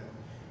small window.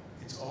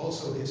 It's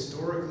also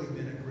historically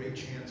been a great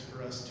chance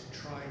for us to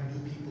try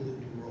new people in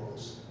new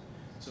roles.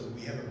 So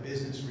we have a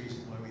business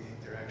reason why we think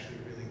they're actually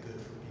really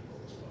good for people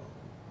as well.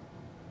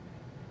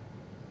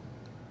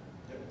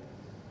 Yep.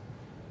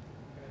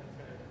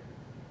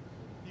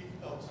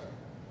 Sorry.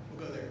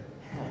 We'll go there.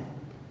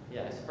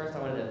 Yeah, so first I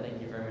wanted to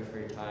thank you very much for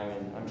your time,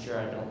 and I'm sure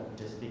I don't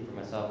just speak for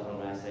myself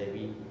when I say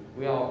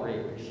we all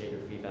really appreciate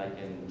your feedback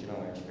and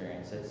general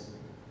experience. It's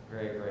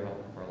very, very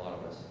helpful for a lot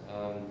of us.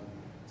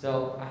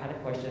 So I had a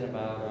question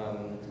about,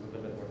 it's a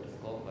little bit more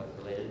difficult, but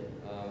related.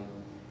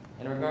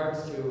 In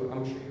regards to,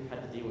 I'm sure you've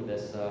had to deal with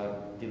this,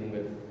 dealing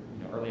with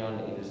early on in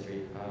the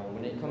industry.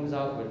 When it comes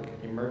out with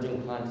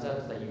emerging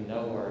concepts that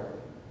are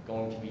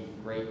going to be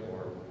great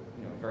or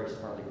very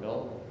smartly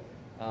built,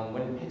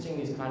 when pitching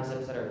these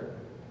concepts that are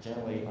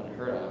generally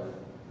unheard of,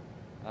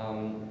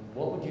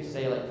 what would you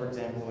say, like for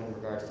example, in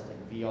regards to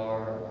like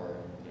VR or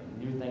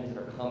new things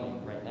that are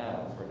coming right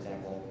now, for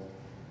example,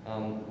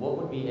 what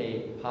would be a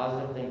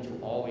positive thing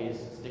to always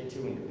stick to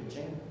when you're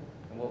pitching,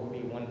 and what would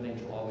be one thing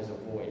to always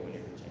avoid when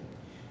you're pitching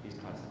these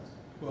concepts?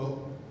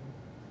 Well,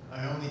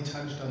 I only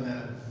touched on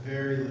that a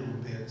very little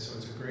bit, so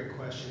it's a great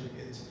question.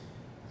 It's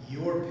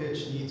your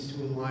pitch needs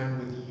to align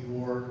with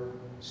your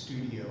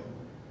studio.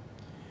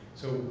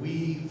 So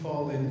we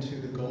fall into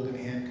the golden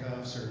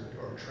handcuffs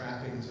or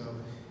trappings of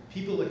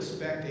people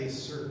expect a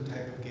certain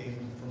type of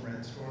game from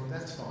Red Storm.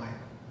 That's fine.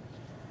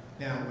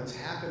 Now, what's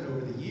happened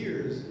over the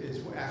years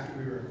is after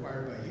we were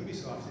acquired by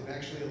Ubisoft, it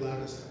actually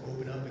allowed us to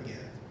open up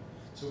again.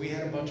 So we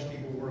had a bunch of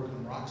people work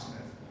on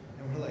Rocksmith,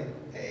 and we're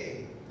like,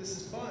 hey, this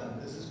is fun,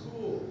 this is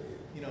cool,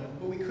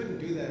 but we couldn't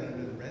do that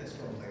under the Red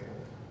Storm label.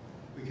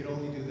 We could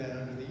only do that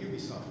under the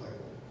Ubisoft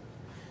label.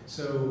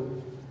 So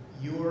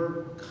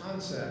your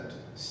concept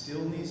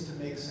still needs to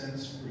make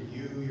sense for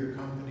you, your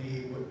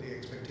company, what the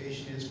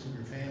expectation is from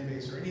your fan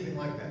base, or anything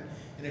like that.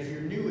 And if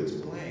you're new, it's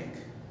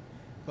blank,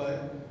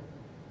 but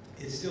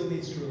it still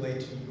needs to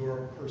relate to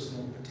your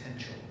personal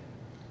potential.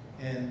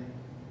 And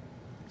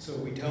so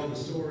we tell the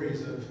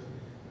stories of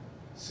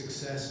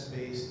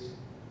success-based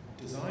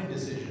design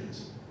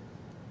decisions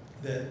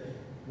that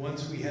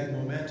once we had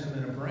momentum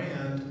in a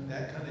brand,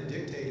 that kind of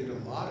dictated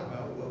a lot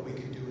about what we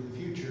could do in the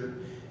future,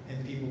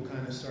 and people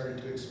started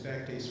to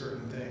expect a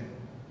certain thing.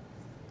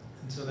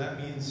 And so that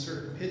means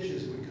certain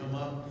pitches would come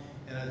up,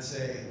 and I'd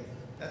say,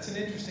 that's an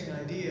interesting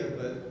idea,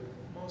 but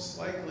most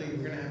likely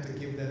we're going to have to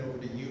give that over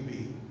to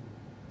Ubi.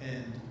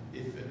 And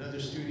if another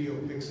studio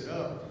picks it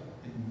up,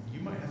 and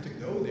you might have to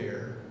go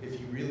there if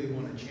you really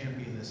want to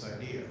champion this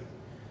idea.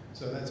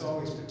 So that's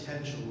always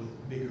potential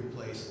with bigger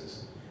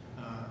places.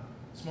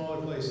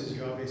 Smaller places,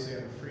 you obviously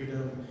have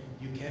freedom.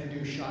 You can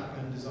do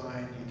shotgun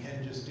design. You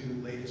can just do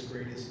latest,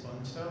 greatest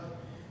fun stuff.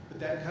 But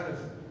that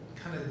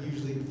kind of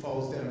usually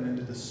falls down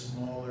into the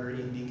smaller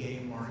indie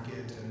game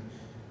market,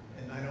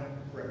 and I don't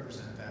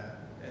represent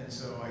that. And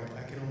so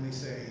I can only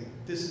say,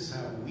 this is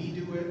how we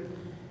do it.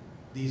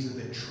 These are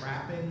the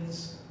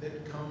trappings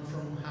that come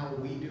from how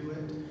we do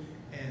it.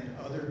 And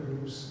other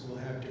groups will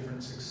have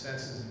different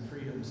successes and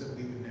freedoms that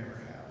we would never have.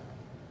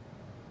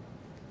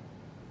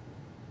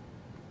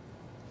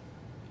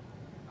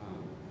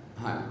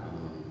 Hi.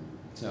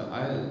 So I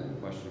had a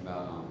question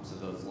about so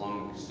those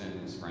long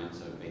extended sprints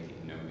of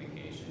no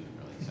vacation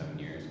for like 7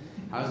 years.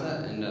 How does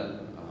that end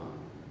up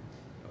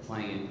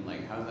playing?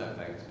 Like, how does that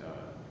affect,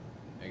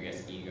 I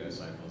guess, ego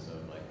cycles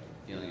of like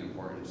feeling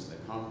important to the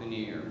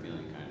company or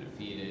feeling kind of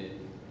defeated,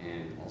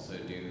 and also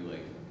do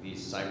like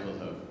these cycles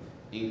of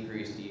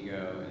increased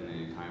ego and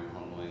then kind of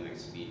humbling like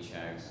speed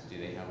checks? Do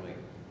they have like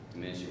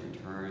diminishing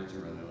returns,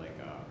 or are there like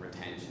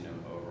retention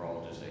of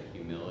overall just like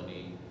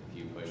humility if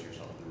you push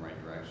yourself in the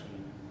right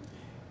direction?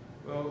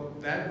 Well,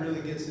 that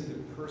really gets into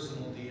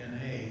personal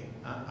DNA.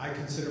 I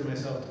consider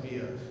myself to be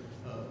a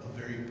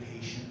very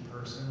patient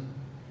person,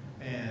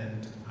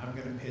 and I'm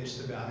going to pitch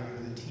the value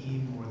of the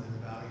team more than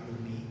the value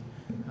of me.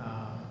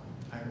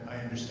 I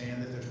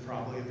understand that there's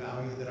probably a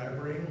value that I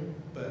bring,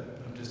 but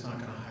I'm just not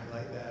going to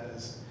highlight that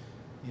as,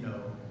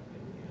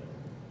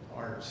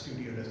 our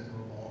studio doesn't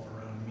revolve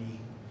around me.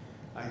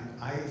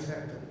 I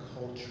affect the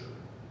culture,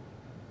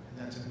 and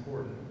that's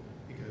important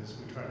because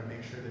we try to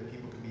make sure that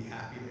people can be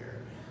happy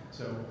there.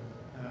 So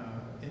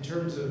in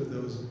terms of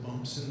those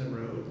bumps in the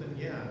road, then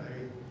yeah,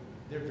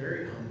 they're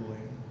very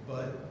humbling,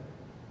 but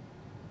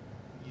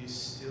you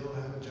still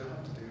have a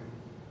job to do.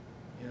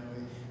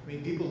 I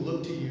mean, people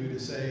look to you to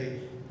say,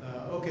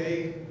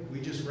 okay,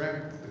 we just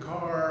wrecked the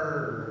car,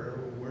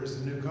 or where's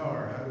the new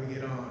car? How do we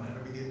get on? How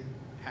do we get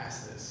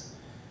past this?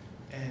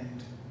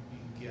 And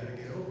you gotta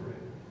get over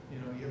it.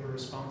 You have a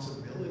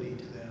responsibility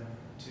to them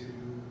to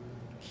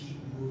keep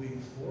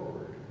moving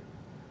forward.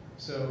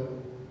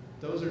 So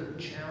those are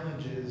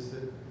challenges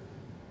that,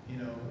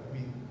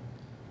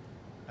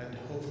 I'd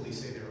hopefully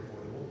say they're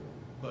avoidable,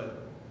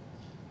 but,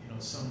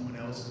 someone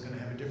else is going to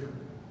have a different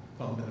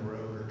bump in the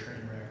road or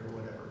train wreck or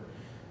whatever.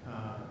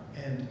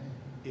 And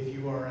if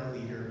you are a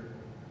leader,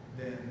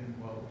 then,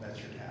 well, that's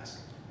your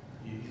task.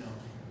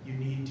 You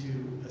need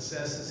to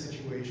assess the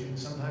situation.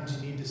 Sometimes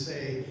you need to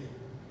say,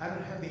 I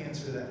don't have the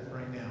answer to that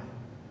right now.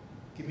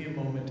 Give me a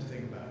moment to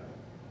think about it.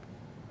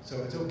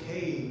 So it's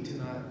okay to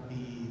not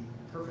be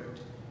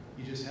perfect.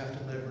 You just have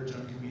to leverage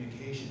on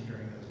communication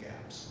during those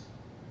gaps.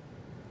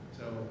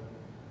 So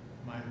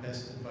my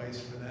best advice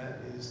for that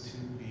is to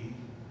be,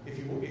 if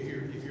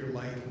you're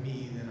like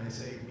me, then I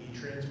say be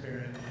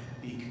transparent,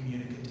 be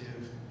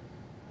communicative.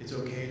 It's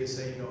okay to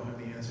say you don't have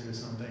the answer to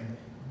something,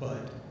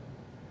 but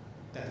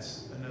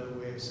that's another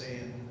way of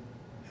saying,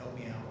 help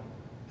me out,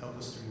 help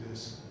us through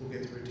this, we'll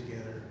get through it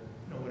together,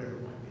 whatever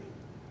it might be.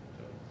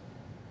 So,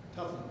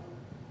 tough one.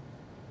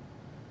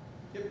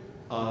 Yep.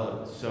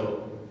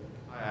 So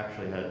I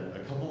actually had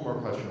a couple more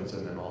questions,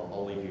 and then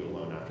I'll leave you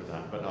alone after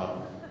that. But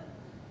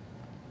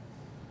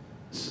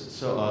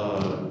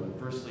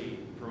firstly,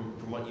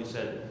 from what you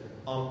said,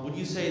 would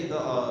you say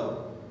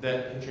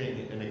that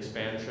pitching an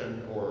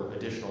expansion or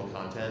additional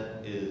content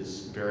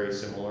is very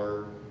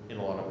similar in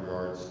a lot of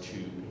regards to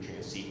pitching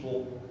a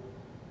sequel?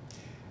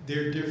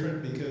 They're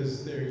different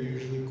because they're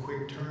usually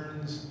quick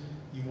turns.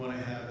 You want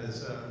to have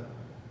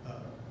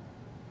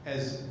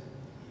as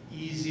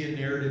easy a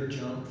narrative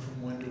jump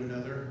from one to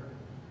another.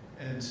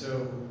 And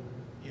so,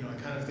 I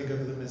kind of think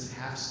of them as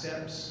half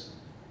steps.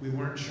 We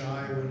weren't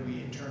shy when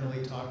we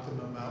internally talked to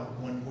them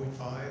about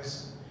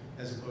 1.5s,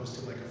 as opposed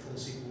to like a full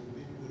sequel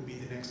would be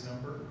the next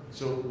number.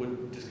 So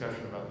would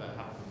discussion about that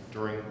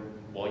happen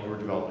while you were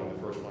developing the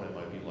first one? It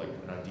might be like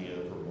an idea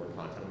for more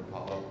content would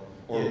pop up,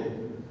 or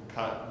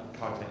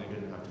content you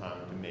didn't have time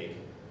to make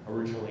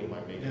originally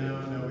might make.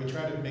 No, we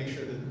try to make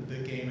sure that the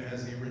game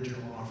has the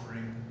original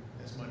offering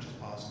as much as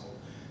possible.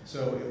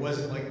 So it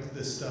wasn't like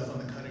the stuff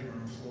on the cutting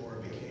room floor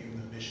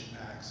became the mission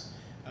packs.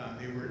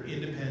 They were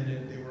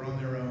independent. They were on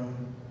their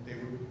own.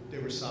 They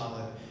were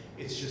solid.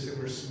 It's just that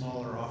we're a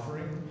smaller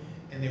offering,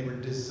 and they were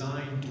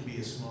designed to be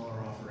a smaller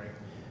offering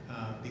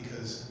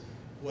because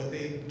what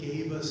they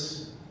gave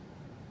us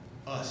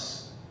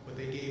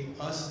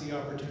the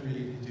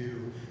opportunity to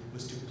do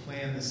was to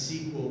plan the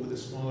sequel with a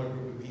smaller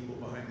group of people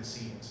behind the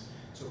scenes.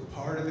 So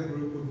part of the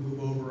group would move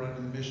over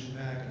onto the mission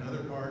pack,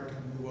 another part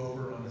could move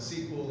over on a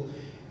sequel,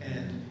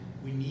 and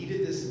we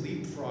needed this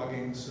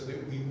leapfrogging so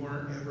that we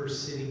weren't ever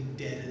sitting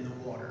dead in the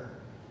water.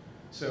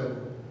 So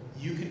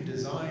you can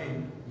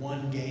design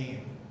one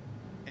game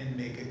and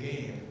make a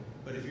game,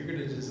 but if you're going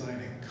to design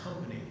a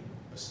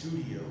a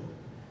studio,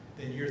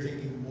 then you're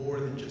thinking more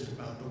than just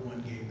about the one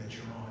game that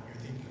you're on.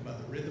 You're thinking about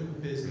the rhythm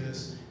of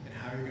business and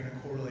how you're going to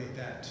correlate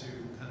that to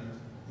kind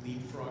of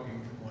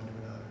leapfrogging from one to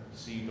another.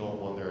 So you don't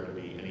want there to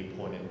be any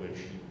point at which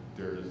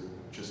there's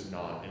just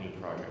not any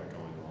project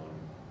going on.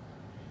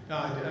 No,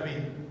 I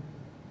mean,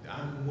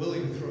 I'm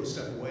willing to throw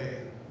stuff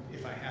away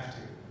if I have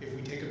to. If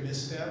we take a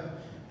misstep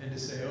and to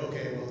say,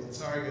 okay, well,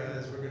 sorry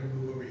guys, we're going to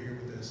move over here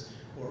with this,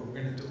 or we're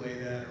going to delay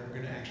that, or we're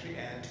going to actually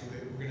add to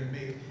it, we're going to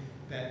make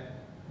that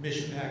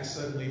mission pack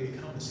suddenly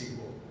become a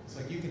sequel. It's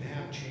like you can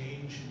have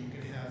change and you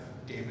can have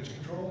damage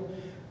control,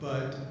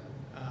 but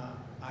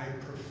I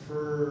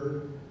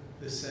prefer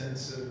the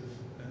sense of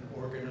an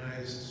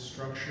organized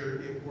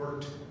structure. It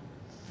worked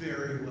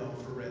very well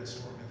for Red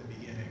Storm at the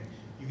beginning.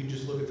 You can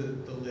just look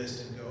at the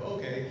list and go,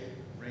 okay,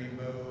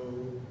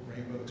 Rainbow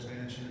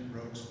expansion,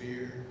 Rogue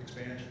Spear,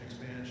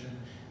 expansion.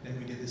 Then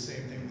we did the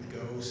same thing with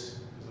Ghost.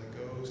 It was like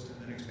Ghost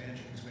and then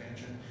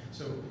expansion.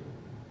 So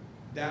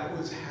that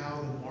was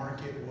how the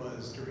market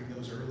was during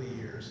those early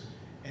years.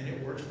 And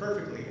it works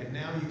perfectly. And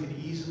now you can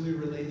easily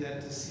relate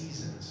that to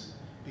Seasons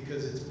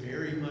because it's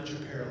very much a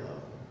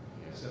parallel.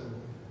 Yeah. So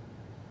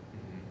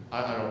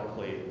I don't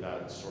play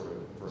that sort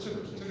of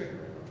first-person okay. shooter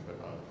very much, but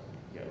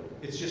yeah.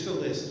 it's just a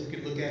list. You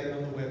can look at it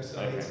on the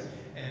website, Okay.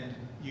 and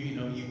you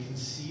can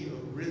see a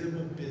rhythm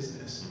of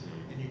business,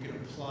 Mhm. and you can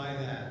apply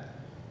that.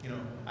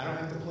 I don't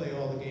have to play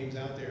all the games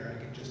out there. I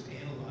can just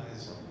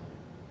analyze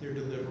their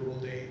deliverable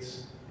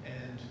dates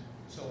and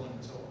so on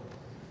and so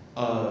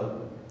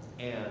on.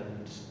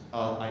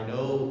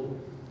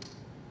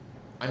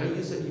 I know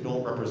you said you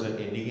don't represent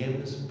indie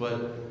games,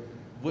 but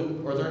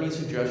are there any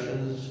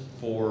suggestions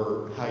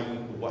for how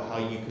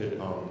you could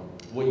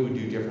what you would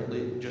do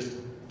differently? Just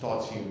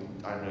thoughts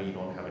I know you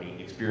don't have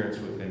any experience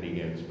with indie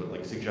games, but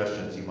like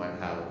suggestions you might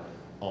have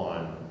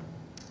on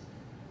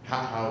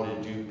how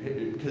to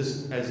do,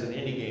 because as an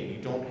indie game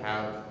you don't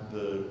have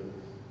the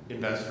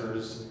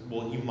investors.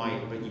 Well, you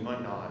might, but you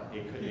might not.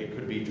 It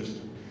could be just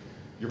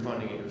you're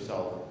funding it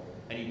yourself,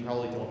 and you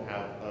probably don't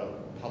have a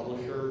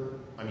publisher.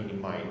 I mean, you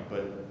might,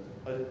 but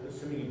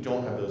assuming you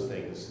don't have those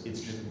things,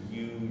 it's just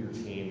you, your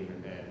team,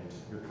 and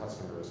your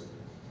customers.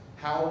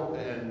 How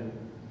in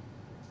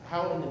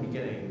the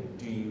beginning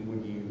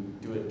would you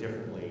do it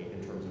differently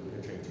in terms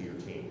of pitching to your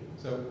team?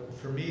 So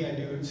for me,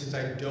 since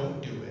I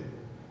don't do it,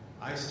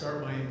 I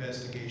start my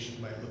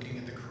investigation by looking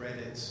at the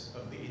credits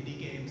of the indie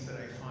games that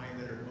I find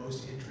that are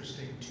most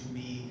interesting to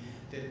me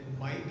that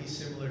might be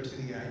similar to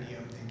the idea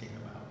I'm thinking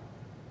about.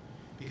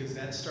 Because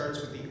that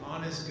starts with the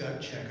honest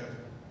gut check of,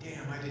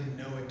 damn, I didn't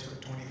know it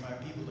took 25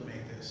 people to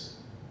make this.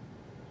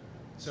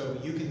 So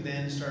you can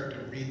then start to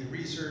read the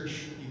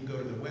research, you can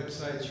go to the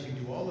websites, you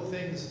can do all the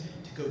things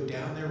to go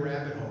down their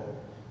rabbit hole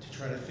to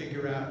try to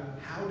figure out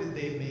how did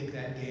they make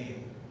that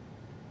game?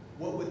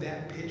 What would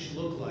that pitch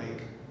look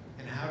like?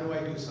 And how do I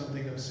do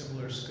something of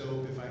similar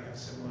scope if I have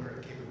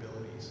similar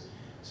capabilities?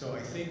 So I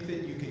think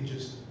that you can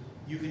just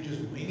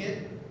wing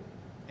it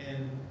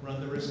and run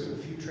the risk of a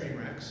few train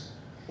wrecks,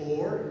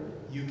 or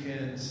you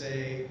can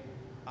say,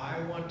 I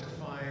want to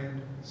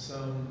find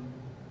some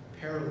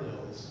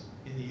parallels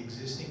in the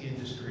existing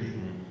industry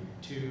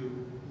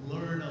to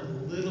learn a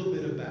little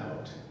bit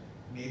about.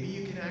 Maybe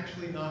you can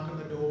actually knock on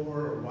the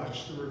door or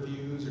watch the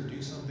reviews or do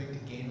something to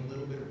gain a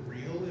little bit of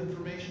real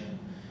information,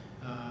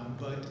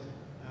 but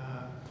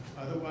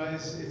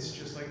otherwise it's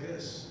just like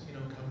this.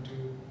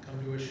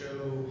 Come to a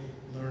show,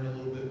 learn a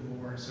little bit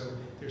more. So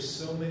there's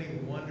so many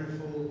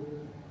wonderful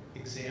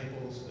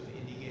examples of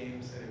indie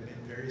games that have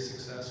been very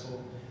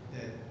successful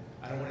that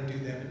I don't want to do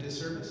them a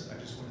disservice. I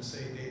just want to say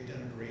they've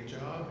done a great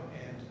job,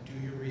 and do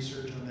your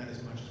research on that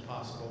as much as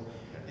possible.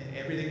 And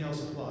everything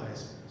else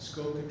applies.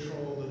 Scope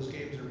control, those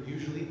games are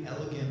usually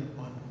elegant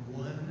on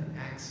one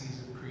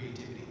axis of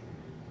creativity.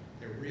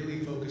 They're really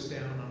focused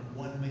down on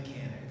one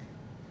mechanic.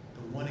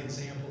 The one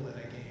example that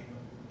I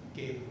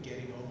gave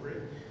getting over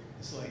it,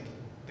 it's like,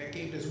 that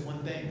game does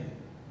one thing,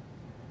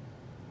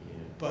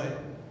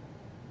 but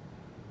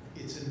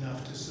it's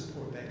enough to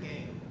support that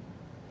game.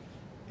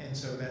 And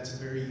so that's a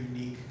very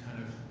unique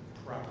kind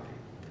of property.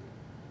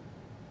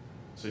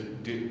 So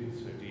do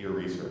your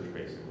research,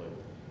 basically.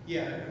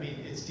 Yeah, I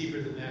mean, it's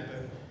deeper than that,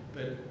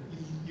 but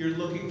you're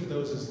looking for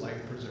those as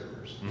life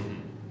preservers,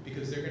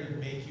 because they're going to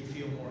make you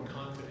feel more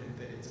confident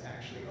that it's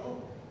actually,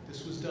 oh,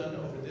 this was done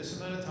over this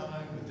amount of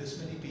time with this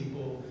many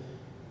people.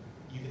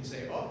 You can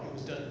say, oh, it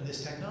was done in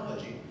this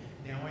technology.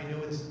 Now I know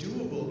it's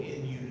doable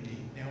in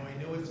Unity. Now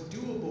I know it's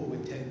doable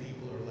with 10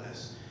 people or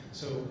less.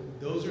 So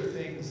those are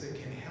things that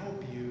can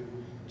help you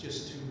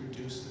just to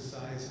reduce the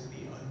size of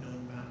the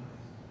unknown mountain.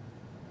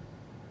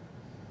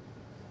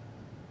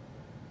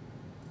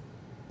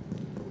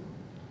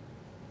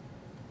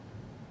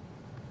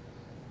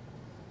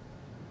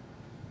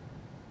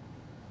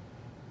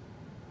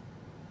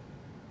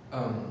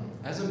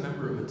 As a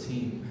member of a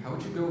team, how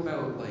would you go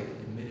about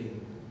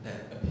admitting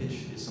that a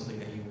pitch is something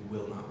that you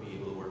will not be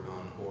able to work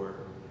on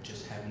or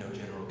just have no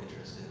general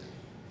interest in?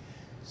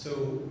 So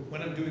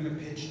when I'm doing a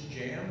pitch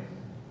jam,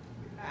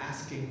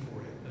 asking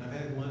for it, and I've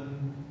had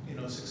one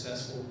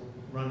successful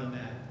run on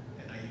that,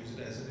 and I use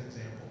it as an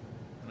example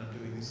when I'm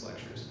doing these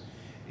lectures,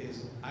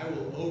 is I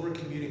will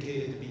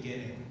over-communicate at the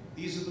beginning.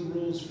 These are the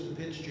rules for the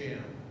pitch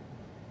jam.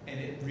 And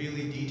it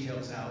really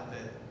details out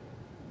that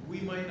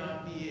we might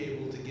not be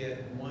able to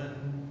get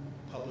one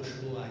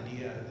publishable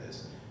idea out of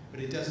this, but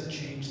it doesn't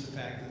change the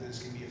fact that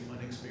this can be a fun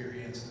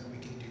experience and that we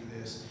can do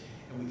this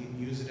and we can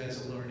use it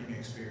as a learning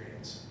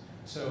experience.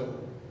 So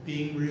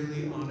being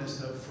really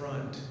honest up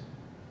front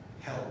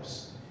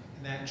helps.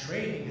 And that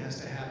training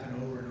has to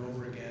happen over and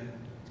over again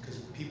because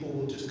people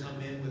will just come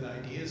in with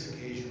ideas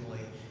occasionally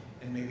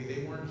and maybe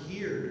they weren't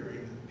here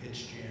during the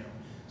pitch jam.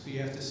 So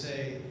you have to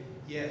say,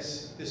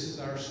 yes, this is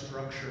our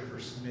structure for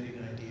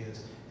submitting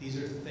ideas. These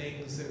are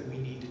things that we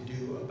need to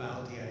do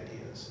about the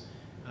ideas.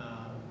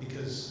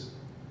 Because,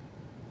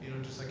 you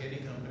know, just like any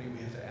company,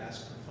 we have to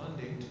ask for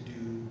funding to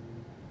do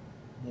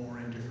more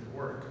and different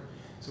work.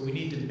 So we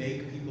need to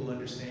make people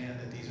understand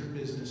that these are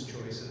business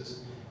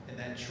choices, and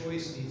that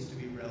choice needs to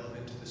be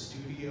relevant to the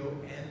studio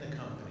and the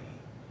company.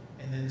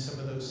 And then some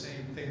of those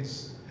same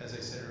things, as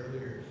I said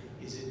earlier,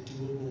 is it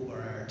doable by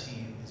our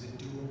team? Is it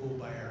doable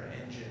by our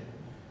engine?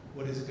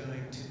 What is it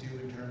going to do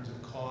in terms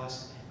of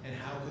cost, and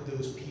how could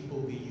those people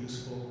be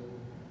useful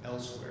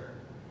elsewhere?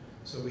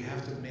 So we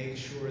have to make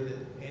sure that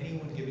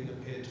anyone giving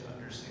a pitch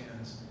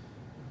understands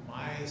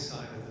my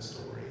side of the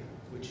story,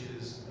 which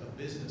is a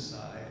business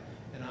side,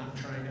 and I'm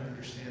trying to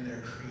understand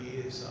their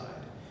creative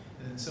side.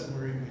 And then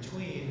somewhere in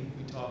between,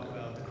 we talk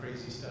about the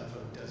crazy stuff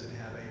of does it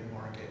have a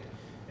market,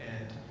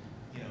 and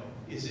you know,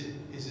 is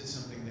it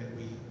something that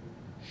we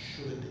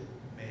should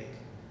make?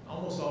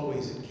 Almost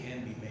always it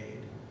can be made.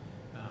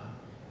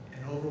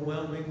 And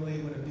overwhelmingly,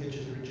 when a pitch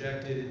is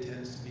rejected, it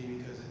tends to be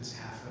because it's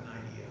half an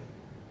idea.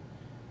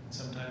 And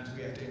sometimes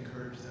we have to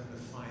encourage them to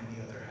find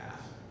the other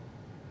half.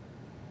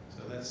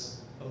 So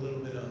that's a little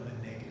bit on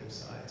the negative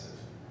sides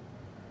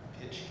of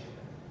pitch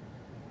giving.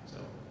 So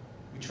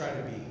we try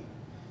to be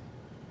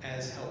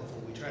as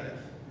helpful. We try to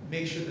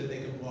make sure that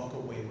they can walk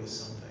away with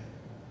something,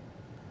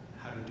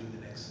 how to do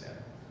the next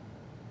step.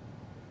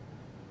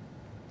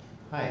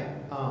 Hi.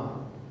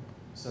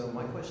 So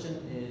my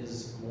question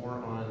is more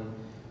on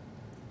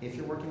if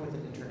you're working with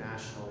an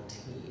international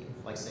team,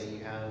 like say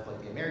you have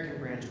like the American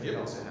branch, but you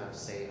also have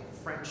say a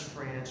French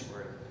branch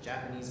or a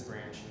Japanese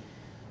branch,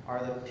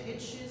 are the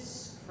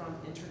pitches from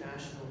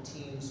international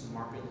teams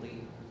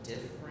markedly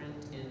different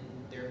in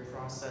their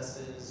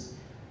processes,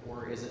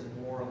 or is it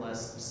more or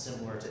less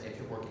similar to if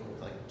you're working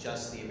with like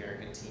just the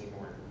American team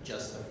or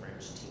just the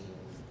French team?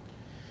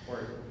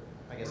 Or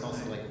I guess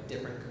also like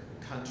different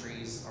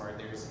countries,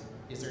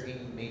 is there any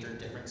major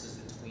differences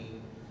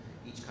between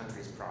each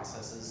country's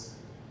processes?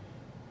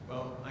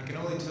 Well, I can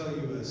only tell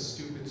you a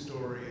stupid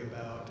story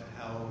about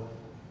how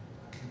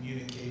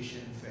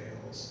communication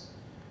fails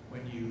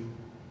when you,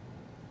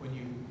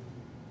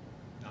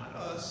 not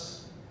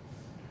us,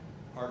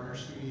 Partner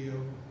Studio,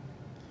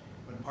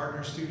 when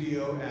Partner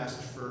Studio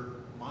asked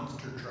for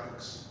monster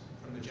trucks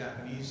from the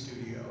Japanese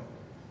studio,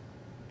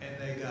 and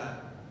they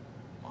got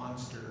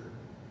monster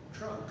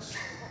trucks.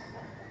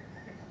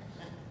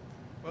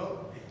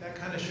 Well, that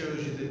kind of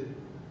shows you that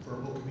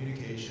verbal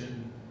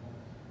communication,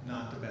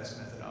 not the best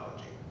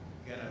methodology.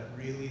 You gotta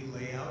really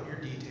lay out your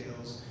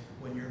details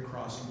when you're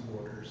crossing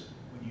borders.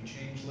 When you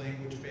change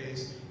language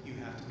base, you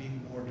have to be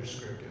more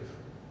descriptive.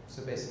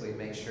 So basically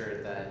make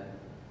sure that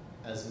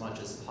as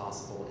much as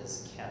possible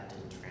is kept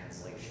in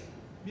translation.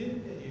 Yeah,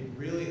 you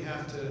really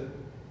have to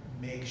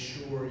make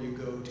sure you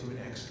go to an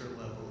extra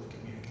level of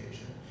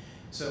communication.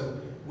 So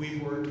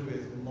we've worked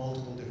with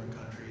multiple different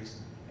countries,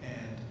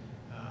 and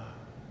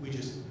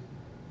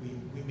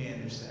we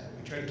manage that.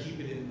 We try to keep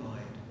it in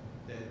mind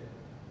that,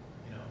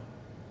 you know,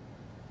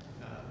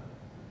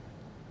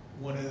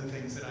 one of the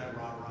things that I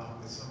rah-rah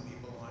with some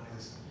people on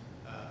is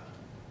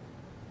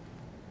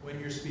when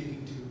you're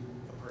speaking to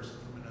a person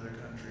from another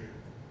country,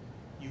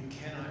 you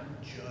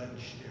cannot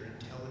judge their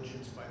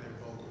intelligence by their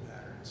vocal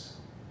patterns.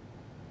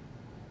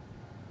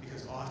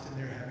 Because often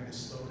they're having to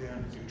slow down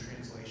and do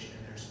translation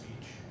in their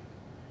speech.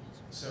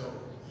 So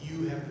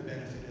you have the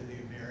benefit of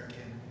the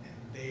American,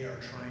 and they are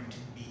trying to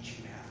meet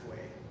you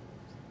halfway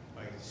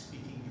by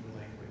speaking your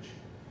language.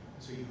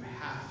 So you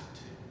have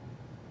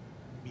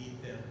to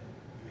meet them.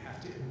 You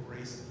have to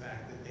embrace the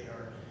fact that they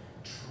are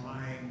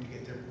trying to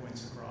get their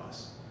points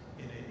across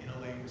in a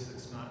language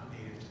that's not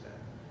native to them.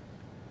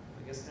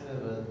 I guess kind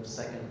of a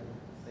second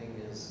thing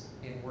is,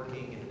 in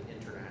working in an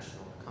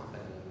international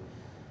company,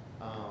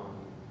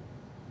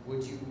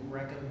 would you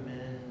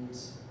recommend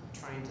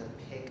trying to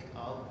pick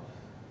up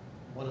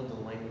one of the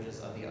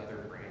languages of the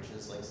other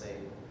branches, like say,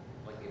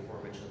 like the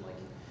aforementioned, like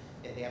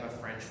if they have a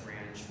French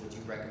branch, would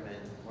you recommend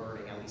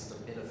learning at least a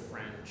bit of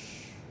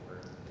French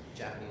or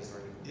Japanese,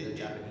 or the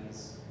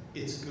Japanese?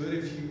 It's good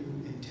if you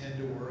intend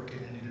to work in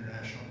an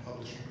international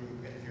publishing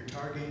group, and if you're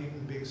targeting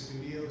the big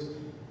studios,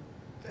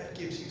 that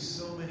gives you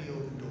so many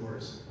open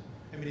doors.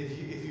 I mean,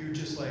 if you're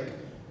just like,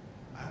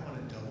 I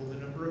want to double the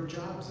number of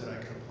jobs that I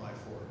could apply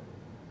for,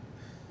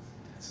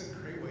 that's a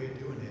great way of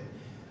doing it.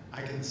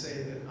 I can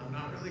say that I'm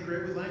not really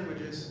great with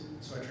languages,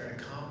 so I try to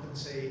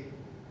compensate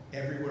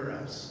everywhere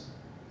else.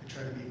 I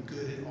try to be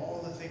good at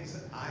all the things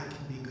that I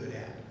can be good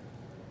at.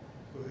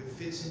 But if it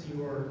fits in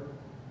your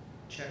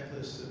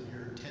checklist of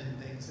your 10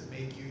 things that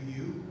make you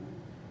you,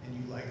 and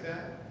you like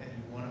that, and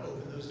you want to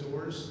open those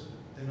doors,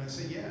 then I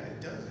say, yeah, it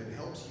does. It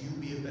helps you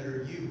be a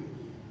better you.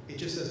 It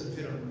just doesn't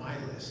fit on my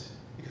list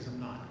because I'm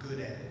not good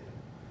at it.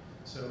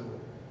 So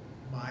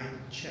my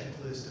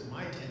checklist of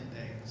my 10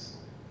 things,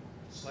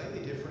 slightly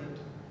different.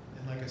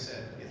 And like I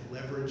said, it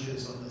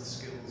leverages on the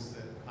skills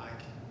that I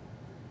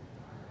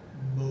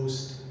can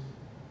most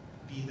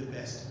be the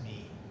best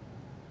me.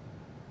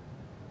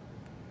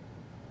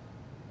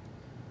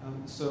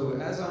 So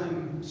as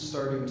I'm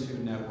starting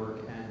to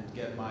network and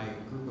get my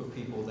group of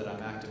people that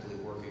I'm actively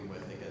working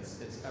with,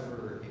 it's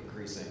ever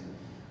increasing.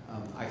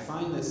 I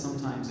find that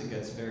sometimes it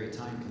gets very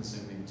time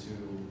consuming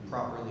to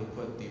properly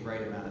put the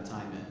right amount of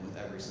time in with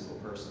every single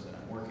person that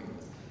I'm working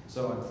with.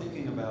 So I'm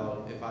thinking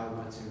about if I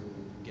want to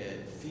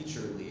get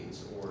feature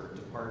leads or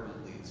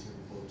department leads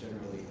who will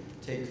generally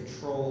take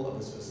control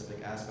of a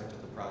specific aspect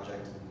of the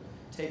project and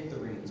take the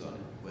reins on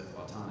it with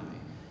autonomy.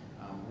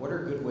 What are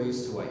good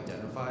ways to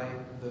identify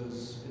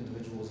those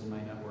individuals in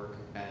my network,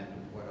 and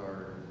what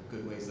are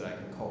good ways that I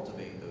can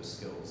cultivate those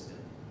skills in?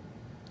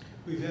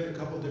 We've had a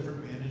couple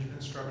different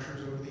management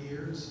structures over the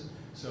years.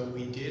 So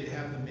we did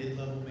have the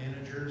mid-level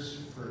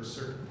managers for a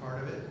certain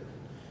part of it.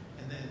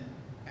 And then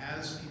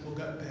as people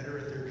got better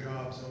at their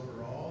jobs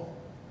overall,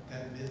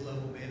 that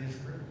mid-level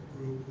management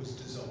group was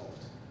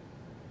dissolved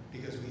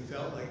because we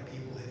felt like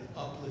people had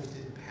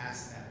uplifted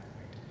past that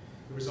point.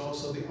 There was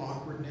also the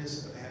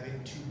awkwardness of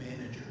having two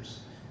managers.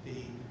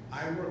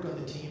 I work on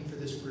the team for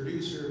this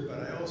producer, but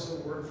I also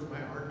work for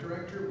my art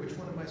director. Which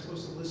one am I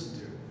supposed to listen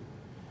to?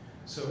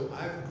 So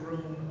I've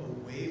grown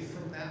away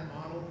from that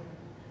model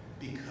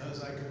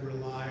because I could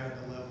rely on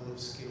the level of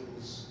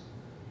skills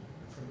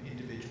from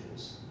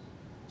individuals.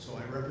 So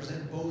I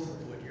represent both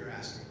of what you're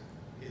asking,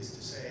 is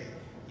to say,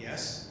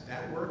 yes,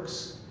 that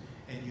works,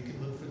 and you can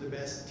look for the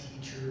best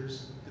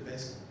teachers, the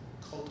best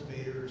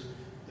cultivators,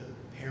 the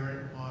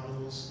parent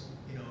models,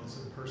 it's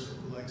a person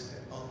who likes to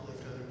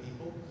uplift other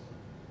people.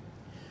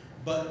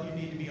 But you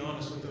need to be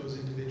honest with those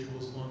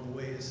individuals along the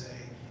way to say,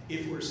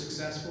 if we're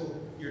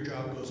successful, your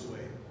job goes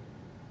away.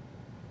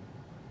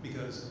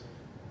 Because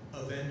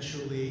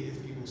eventually,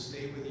 if people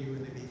stay with you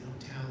and they become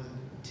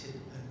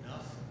talented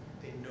enough,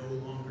 they no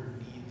longer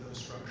need those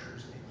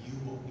structures, and you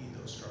won't need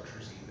those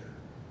structures either.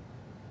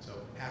 So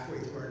halfway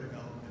through our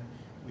development,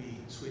 we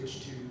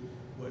switched to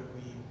what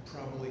we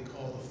probably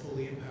call the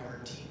fully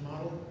empowered team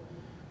model,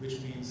 which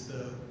means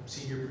the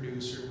senior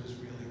producer was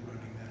really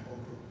running that whole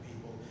group of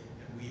people,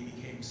 and we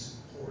became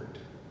support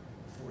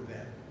for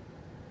them.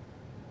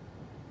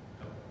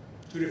 So,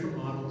 two different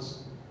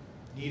models.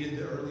 Needed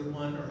the early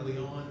one early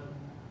on,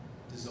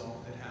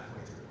 dissolved it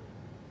halfway through.